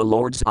knowledge of the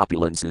Lord's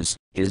opulences,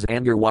 his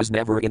anger was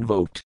never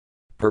invoked.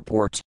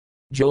 Purport.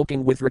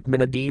 Joking with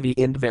Rukmini Devi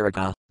in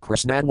Dvaraka,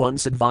 Krishna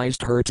once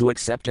advised her to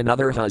accept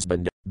another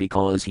husband,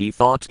 because he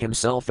thought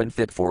himself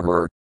unfit for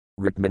her.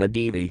 Rukmini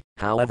Devi,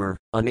 however,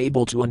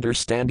 unable to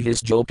understand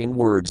his joking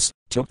words,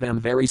 took them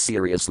very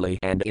seriously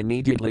and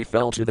immediately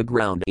fell to the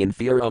ground in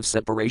fear of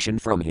separation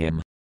from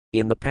him.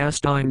 In the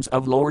pastimes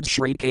of Lord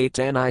Sri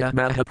Caitanya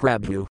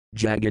Mahaprabhu,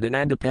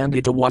 Jagadananda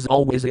Pandita was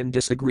always in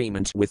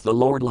disagreement with the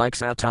Lord like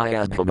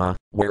Satyabhama,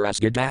 whereas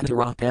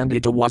Gadadhara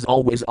Pandita was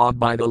always awed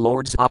by the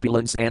Lord's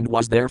opulence and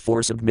was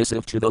therefore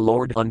submissive to the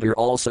Lord under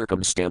all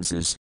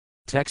circumstances.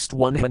 Text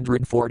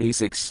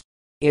 146.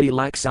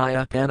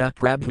 Ilaksaya Pana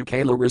Prabhu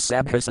Kala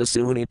Rasabhasa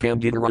Suni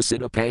Panditara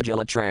Siddha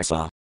Pajala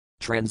Trasa.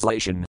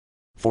 Translation.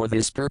 For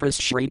this purpose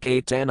Sri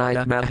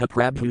Caitanya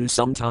Mahaprabhu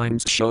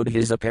sometimes showed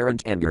his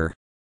apparent anger.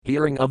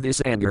 Hearing of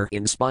this anger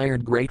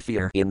inspired great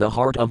fear in the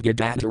heart of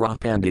Gadadhara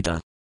Pandita.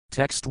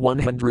 Text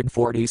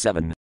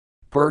 147.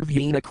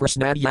 Purvhina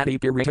Krishna Yati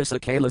Piritasa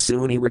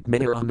Kalasuni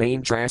Rukminira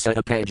Main Trasa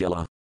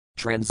Apajala.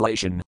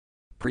 Translation.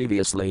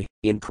 Previously,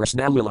 in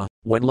Krishna Lila,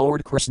 when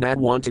Lord Krishna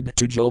wanted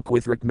to joke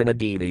with Rukmini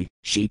Devi,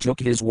 she took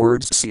his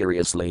words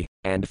seriously,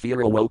 and fear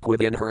awoke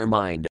within her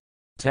mind.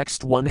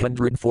 Text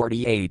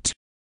 148.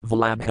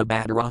 Vallabha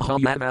Bhadraha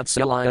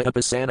Yamatsalaya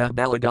Apasana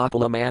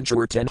Balagopala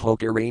Manchurtan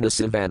Hokarina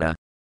Savana.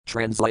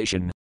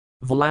 Translation.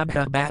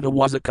 Vallabha Bhatta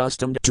was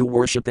accustomed to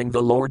worshipping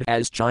the Lord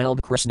as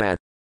child Krishna.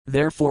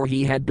 Therefore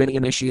he had been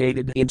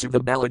initiated into the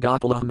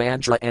Balagopala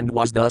mantra and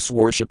was thus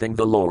worshipping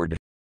the Lord.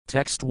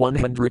 Text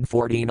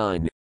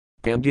 149.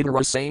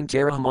 Panditara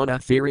Saintara Mana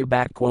Thiri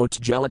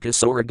Jalika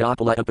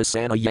Soragopala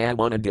Apasana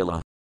Yamanadila.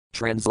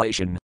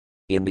 Translation.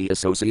 In the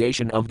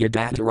association of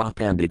Gadadhara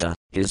Pandita,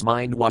 his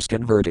mind was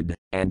converted,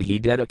 and he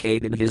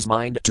dedicated his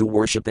mind to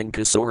worshipping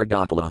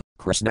Kasoragopala,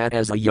 Krishna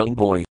as a young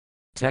boy.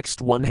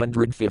 Text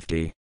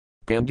 150.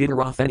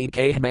 Panditarathani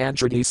Kah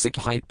Mantradi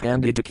Sikhite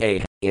Pandita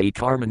Kah, A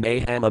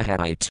Karmane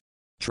Hamahite.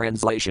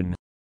 Translation.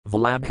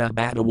 Vallabha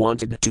Bhatta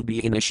wanted to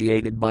be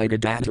initiated by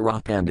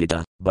Gadadhara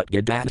Pandita, but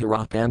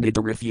Gadadhara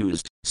Pandita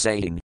refused,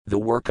 saying, "The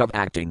work of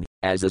acting,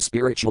 as a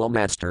spiritual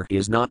master,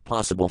 is not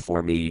possible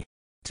for me."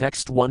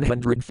 Text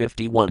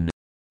 151.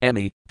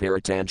 Emi,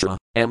 Paratantra,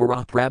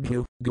 Amara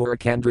Prabhu,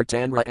 Gorakandra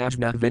Tanra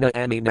Ajna Vina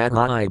Ami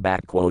Narai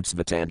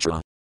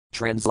Vatantra.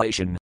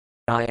 Translation.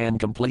 I am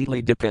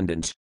completely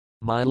dependent.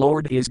 My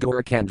Lord is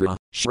Gorakandra,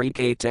 Sri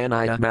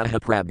Caitanya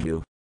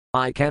Mahaprabhu.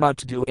 I cannot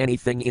do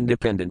anything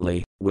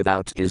independently,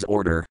 without his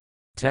order.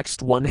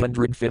 Text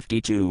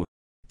 152.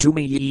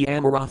 Tumi ye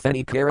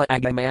amarathani kara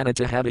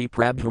agamanata havi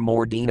prabhu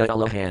mordina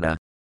alahana.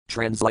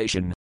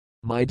 Translation.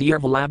 My dear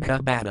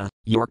Vallabha Bhatta,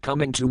 your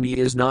coming to me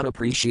is not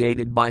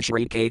appreciated by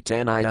Sri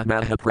Caitanya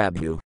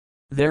Mahaprabhu.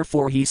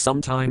 Therefore he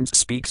sometimes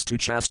speaks to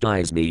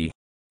chastise me.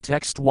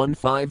 Text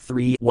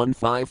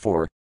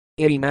 153-154.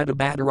 Imada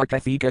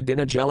Bhadarakathika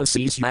Dina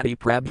Jelasis Yati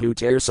Prabhu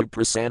Tersa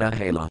Prasana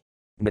Hala.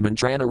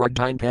 Nimantrana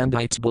Ragdine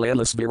Pandite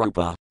Balalas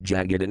Virupa,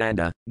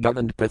 Jagadananda,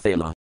 Governed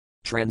Pathala.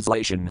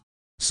 Translation.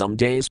 Some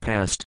days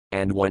passed,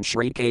 and when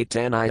Sri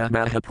Caitanya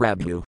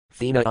Mahaprabhu,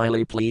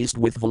 finally pleased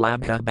with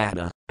Vallabha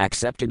Bhatta,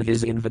 accepted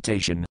his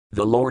invitation,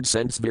 the Lord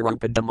sent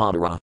Virupa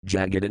Damodara,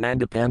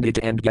 Jagadananda Pandita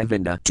and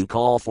Govinda to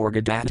call for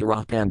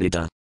Gadadhara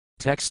Pandita.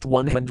 Text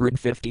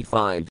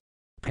 155.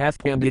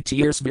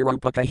 Pathpanditirs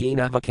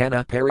Virupakahina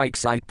Vakana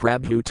Pariksit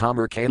Prabhu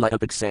Tamar Kala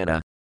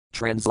Apaksana.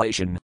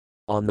 Translation.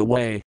 On the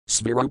way,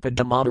 Svirupa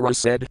Damodara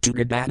said to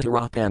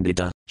Gadadhara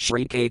Pandita,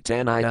 Sri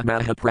Caitanya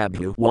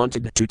Mahaprabhu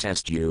wanted to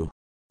test you.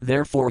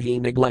 Therefore he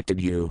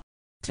neglected you.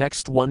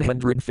 Text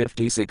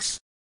 156.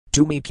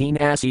 Tumi keen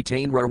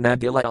asitain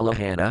Ronadila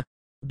Alahana.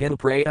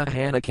 Ginapraya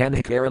Hana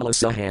Kanhakarala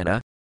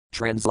Sahana.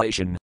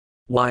 Translation.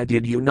 Why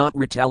did you not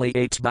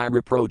retaliate by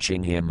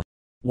reproaching him?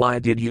 Why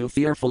did you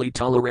fearfully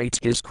tolerate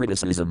his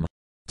criticism?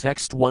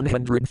 Text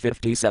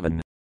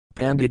 157.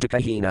 Pandita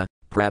Kahina,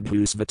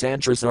 Prabhu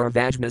Svatantra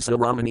Sarvajnasa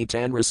Ramani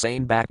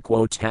Tanrasain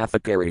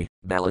Hathakari,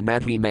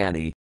 Balamadhi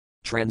Mani.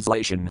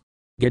 Translation.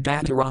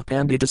 Gadadhara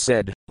Pandita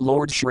said,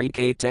 Lord Sri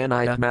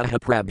Caitanya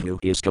Mahaprabhu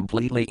is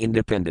completely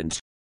independent.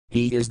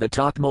 He is the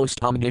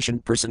topmost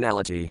omniscient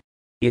personality.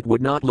 It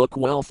would not look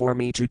well for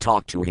me to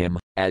talk to him,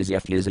 as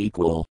if his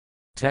equal.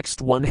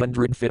 Text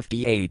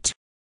 158.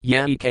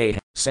 Yanike,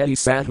 Seti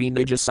Sahi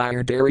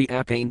Nijasire Dari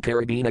Apane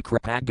Karabina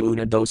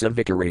Kripaguna Dosa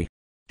Vikari.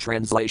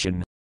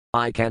 Translation.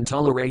 I can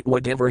tolerate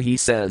whatever he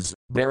says,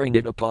 bearing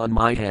it upon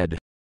my head.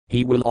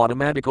 He will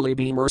automatically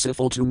be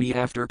merciful to me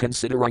after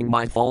considering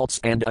my faults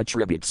and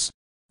attributes.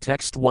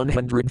 Text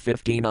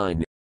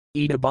 159.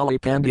 Ida Bali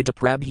Pandita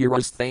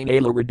Prabhuras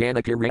Thanala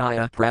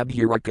Radanakaraya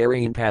Prabhura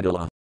Karayan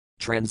Padala.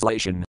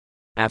 Translation.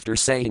 After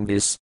saying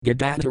this,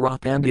 Gadadhara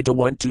Pandita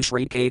went to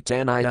Sri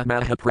Caitanya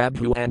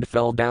Mahaprabhu and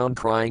fell down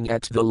crying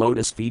at the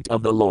lotus feet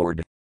of the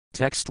Lord.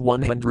 Text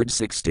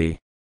 160.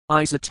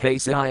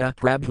 Isatasaya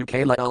Prabhu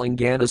Kala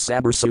Alingana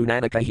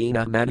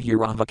Sabarsunanakahina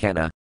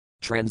Madhuravakana.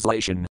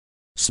 Translation.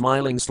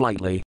 Smiling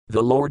slightly,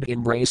 the Lord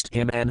embraced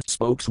him and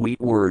spoke sweet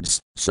words,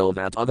 so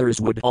that others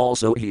would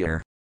also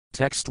hear.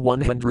 Text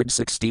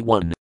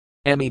 161.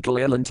 Emi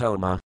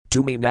Kalilantoma,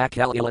 Tumi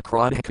Nakalila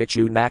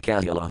Kradhakichu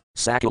Nakalila,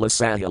 Sakala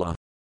Sahila.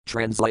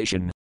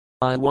 Translation.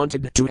 I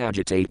wanted to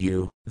agitate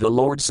you, the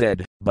Lord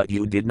said, but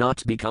you did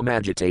not become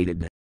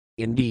agitated.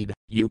 Indeed,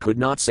 you could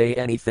not say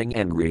anything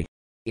angry.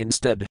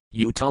 Instead,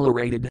 you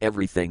tolerated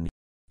everything.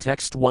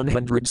 Text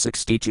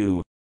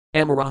 162.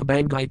 Amara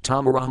Bangai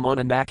Tamara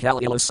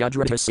Monanakalila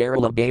Sudrata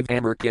Sarala Bave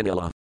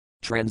Amarkinila.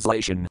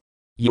 Translation.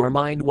 Your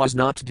mind was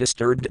not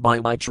disturbed by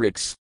my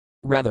tricks.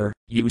 Rather,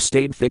 you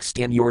stayed fixed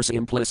in your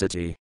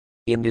simplicity.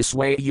 In this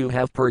way you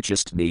have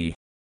purchased me.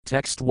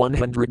 Text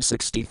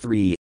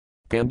 163.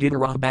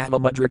 Panditara Bhava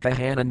Mudrika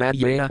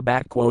Hananadhyaya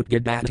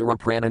Gadadhara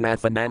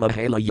Prananathanama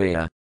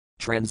Halayaya.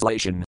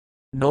 Translation.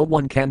 No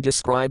one can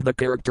describe the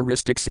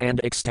characteristics and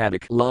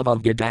ecstatic love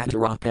of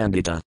Gadadhara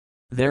Pandita.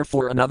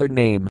 Therefore another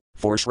name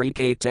for Sri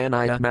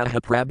Caitanya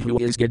Mahaprabhu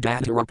is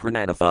Gadadhara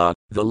Prananatha,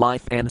 the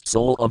life and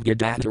soul of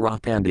Gadadhara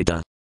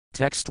Pandita.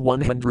 Text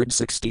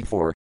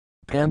 164.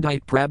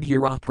 Pandit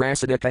Prabhura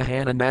Prasadika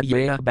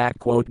Hananadhyaya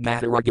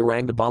Gadhara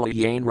Garanga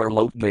Balayanra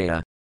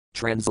Lokgaya.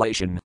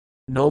 Translation.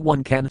 No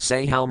one can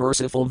say how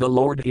merciful the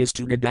Lord is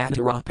to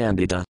Gadadhara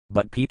Pandita,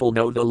 but people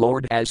know the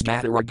Lord as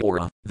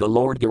Gadadhara, the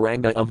Lord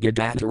Garanga of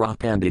Gadadhara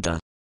Pandita.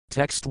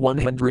 Text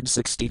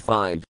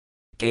 165.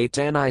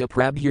 Caitanya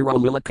Prabhura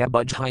Lilaka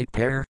Bujhite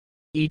Pair.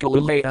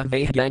 Ekalilaya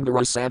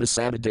Vahgangara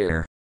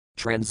Sadasadadare.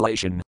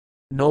 Translation.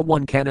 No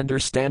one can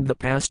understand the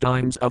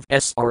pastimes of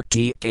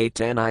Srt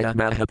Caitanya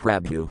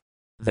Mahaprabhu.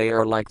 They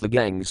are like the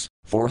gangs,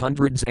 for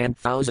hundreds and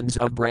thousands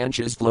of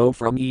branches flow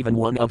from even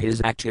one of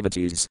his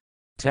activities.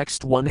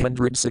 Text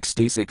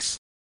 166.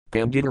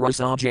 Panditara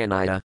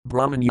Sajanaya,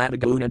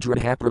 Brahmanyataguna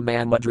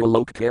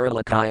Dradhapramanmudra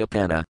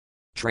Lokkaralakayapana.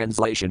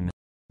 Translation.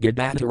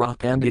 Gadadhara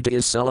Pandita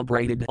is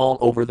celebrated all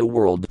over the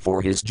world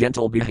for his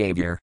gentle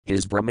behavior,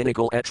 his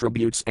Brahminical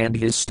attributes and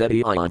his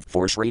steady eye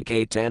for Sri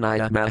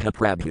Caitanya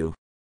Mahaprabhu.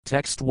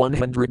 Text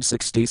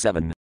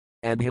 167.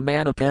 And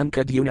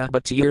Himanapankaduna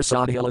Batir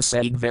Sadhila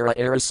Sagvara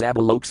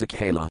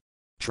Arasabaloksakhela.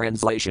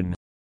 Translation.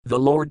 The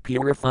Lord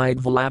purified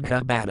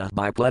Vallabha Bhatta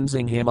by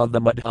cleansing him of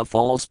the mud of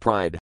false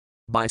pride.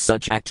 By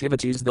such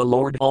activities the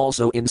Lord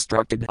also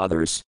instructed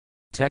others.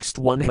 Text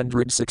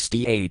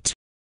 168.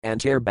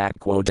 Antir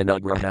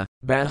Anugraha,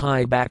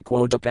 Bahai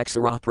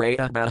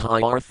Pexarapraya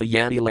Bahai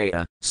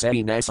Arthayanilaya,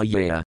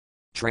 Sainasayaya.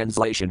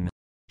 Translation.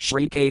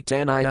 Sri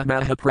Caitanya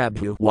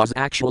Mahaprabhu was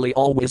actually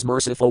always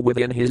merciful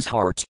within his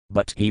heart,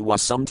 but he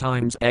was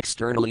sometimes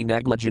externally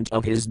negligent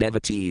of his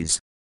devotees.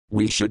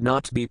 We should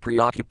not be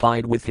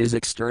preoccupied with his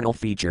external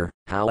feature,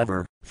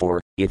 however, for,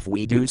 if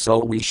we do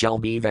so we shall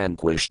be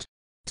vanquished.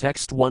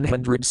 Text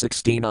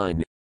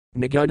 169.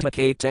 Nigudha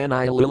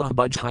Caitanya Lila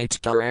Bujhite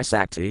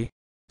Tarasakti.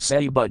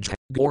 Say Bujh,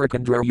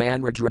 Gorakandra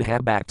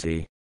Yanradradha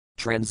Bhakti.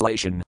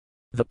 Translation.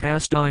 The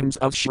pastimes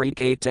of Sri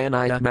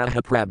Caitanya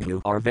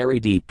Mahaprabhu are very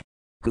deep.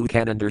 Who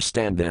can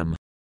understand them?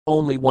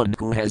 Only one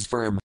who has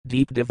firm,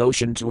 deep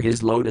devotion to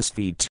his lotus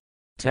feet.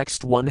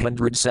 Text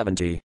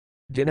 170.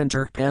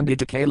 Dinantar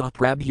Panditakala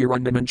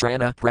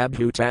Prabhurandamantrana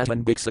Prabhu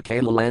Tatan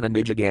Bixakala Lana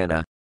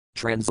Nijagana.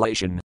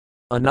 Translation.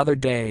 Another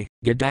day,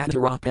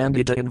 Gadadhara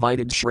Pandita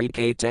invited Sri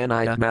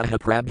Caitanya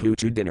Mahaprabhu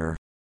to dinner.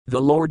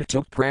 The Lord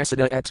took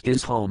prasada at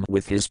his home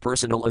with his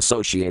personal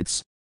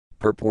associates.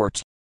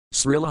 Purport.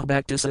 Srila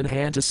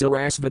Bhaktisiddhanta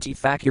Sarasvati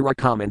Thakura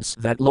comments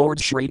that Lord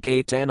Sri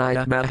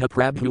Caitanya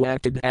Mahaprabhu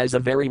acted as a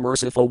very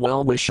merciful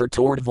well-wisher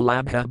toward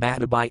Vallabha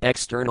Bhatta by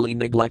externally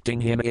neglecting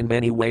him in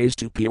many ways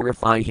to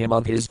purify him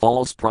of his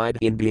false pride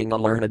in being a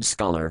learned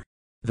scholar.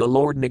 The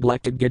Lord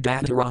neglected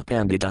Gadadhara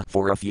Pandita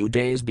for a few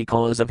days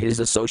because of his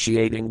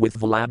associating with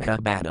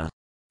Vallabha Bhatta.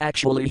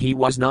 Actually he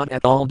was not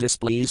at all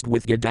displeased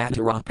with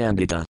Gadadhara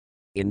Pandita.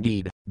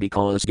 Indeed,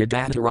 because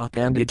Gadadhara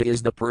Pandita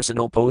is the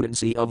personal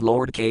potency of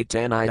Lord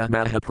Caitanya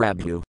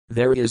Mahaprabhu,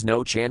 there is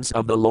no chance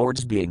of the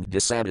Lord's being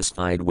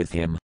dissatisfied with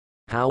him.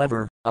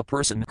 However, a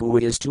person who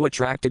is too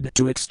attracted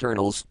to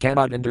externals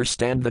cannot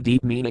understand the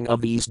deep meaning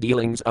of these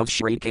dealings of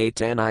Sri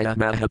Caitanya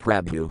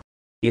Mahaprabhu.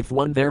 If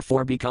one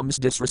therefore becomes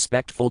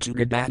disrespectful to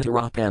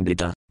Gadadhara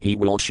Pandita, he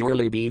will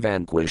surely be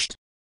vanquished.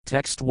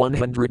 Text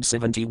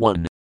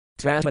 171.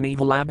 Tatani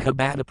Vallabha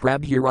Bhatta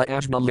Prabhura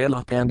Ajna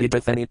Lila Pandita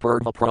Thani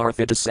Purva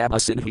Prarthita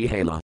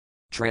Sabasidhihela.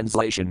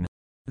 Translation.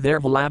 There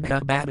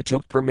Vallabhabhata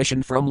took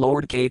permission from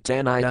Lord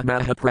Caitanya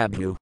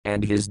Mahaprabhu,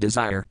 and his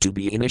desire to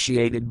be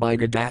initiated by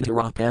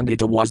Gadadhara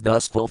Pandita was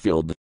thus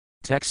fulfilled.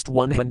 Text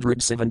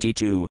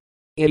 172.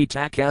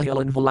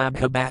 Itakahilan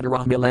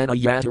Vallabhabhadara Milana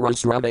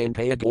Yatarasravain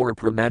Payagor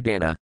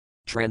Pramadana.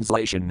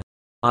 Translation.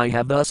 I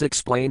have thus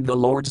explained the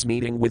Lord's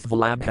meeting with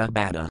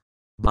Vallabhabhata.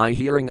 By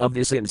hearing of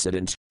this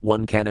incident,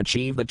 one can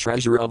achieve the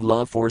treasure of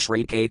love for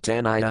Sri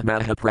Caitanya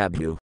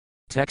Mahaprabhu.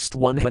 Text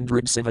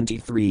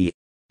 173.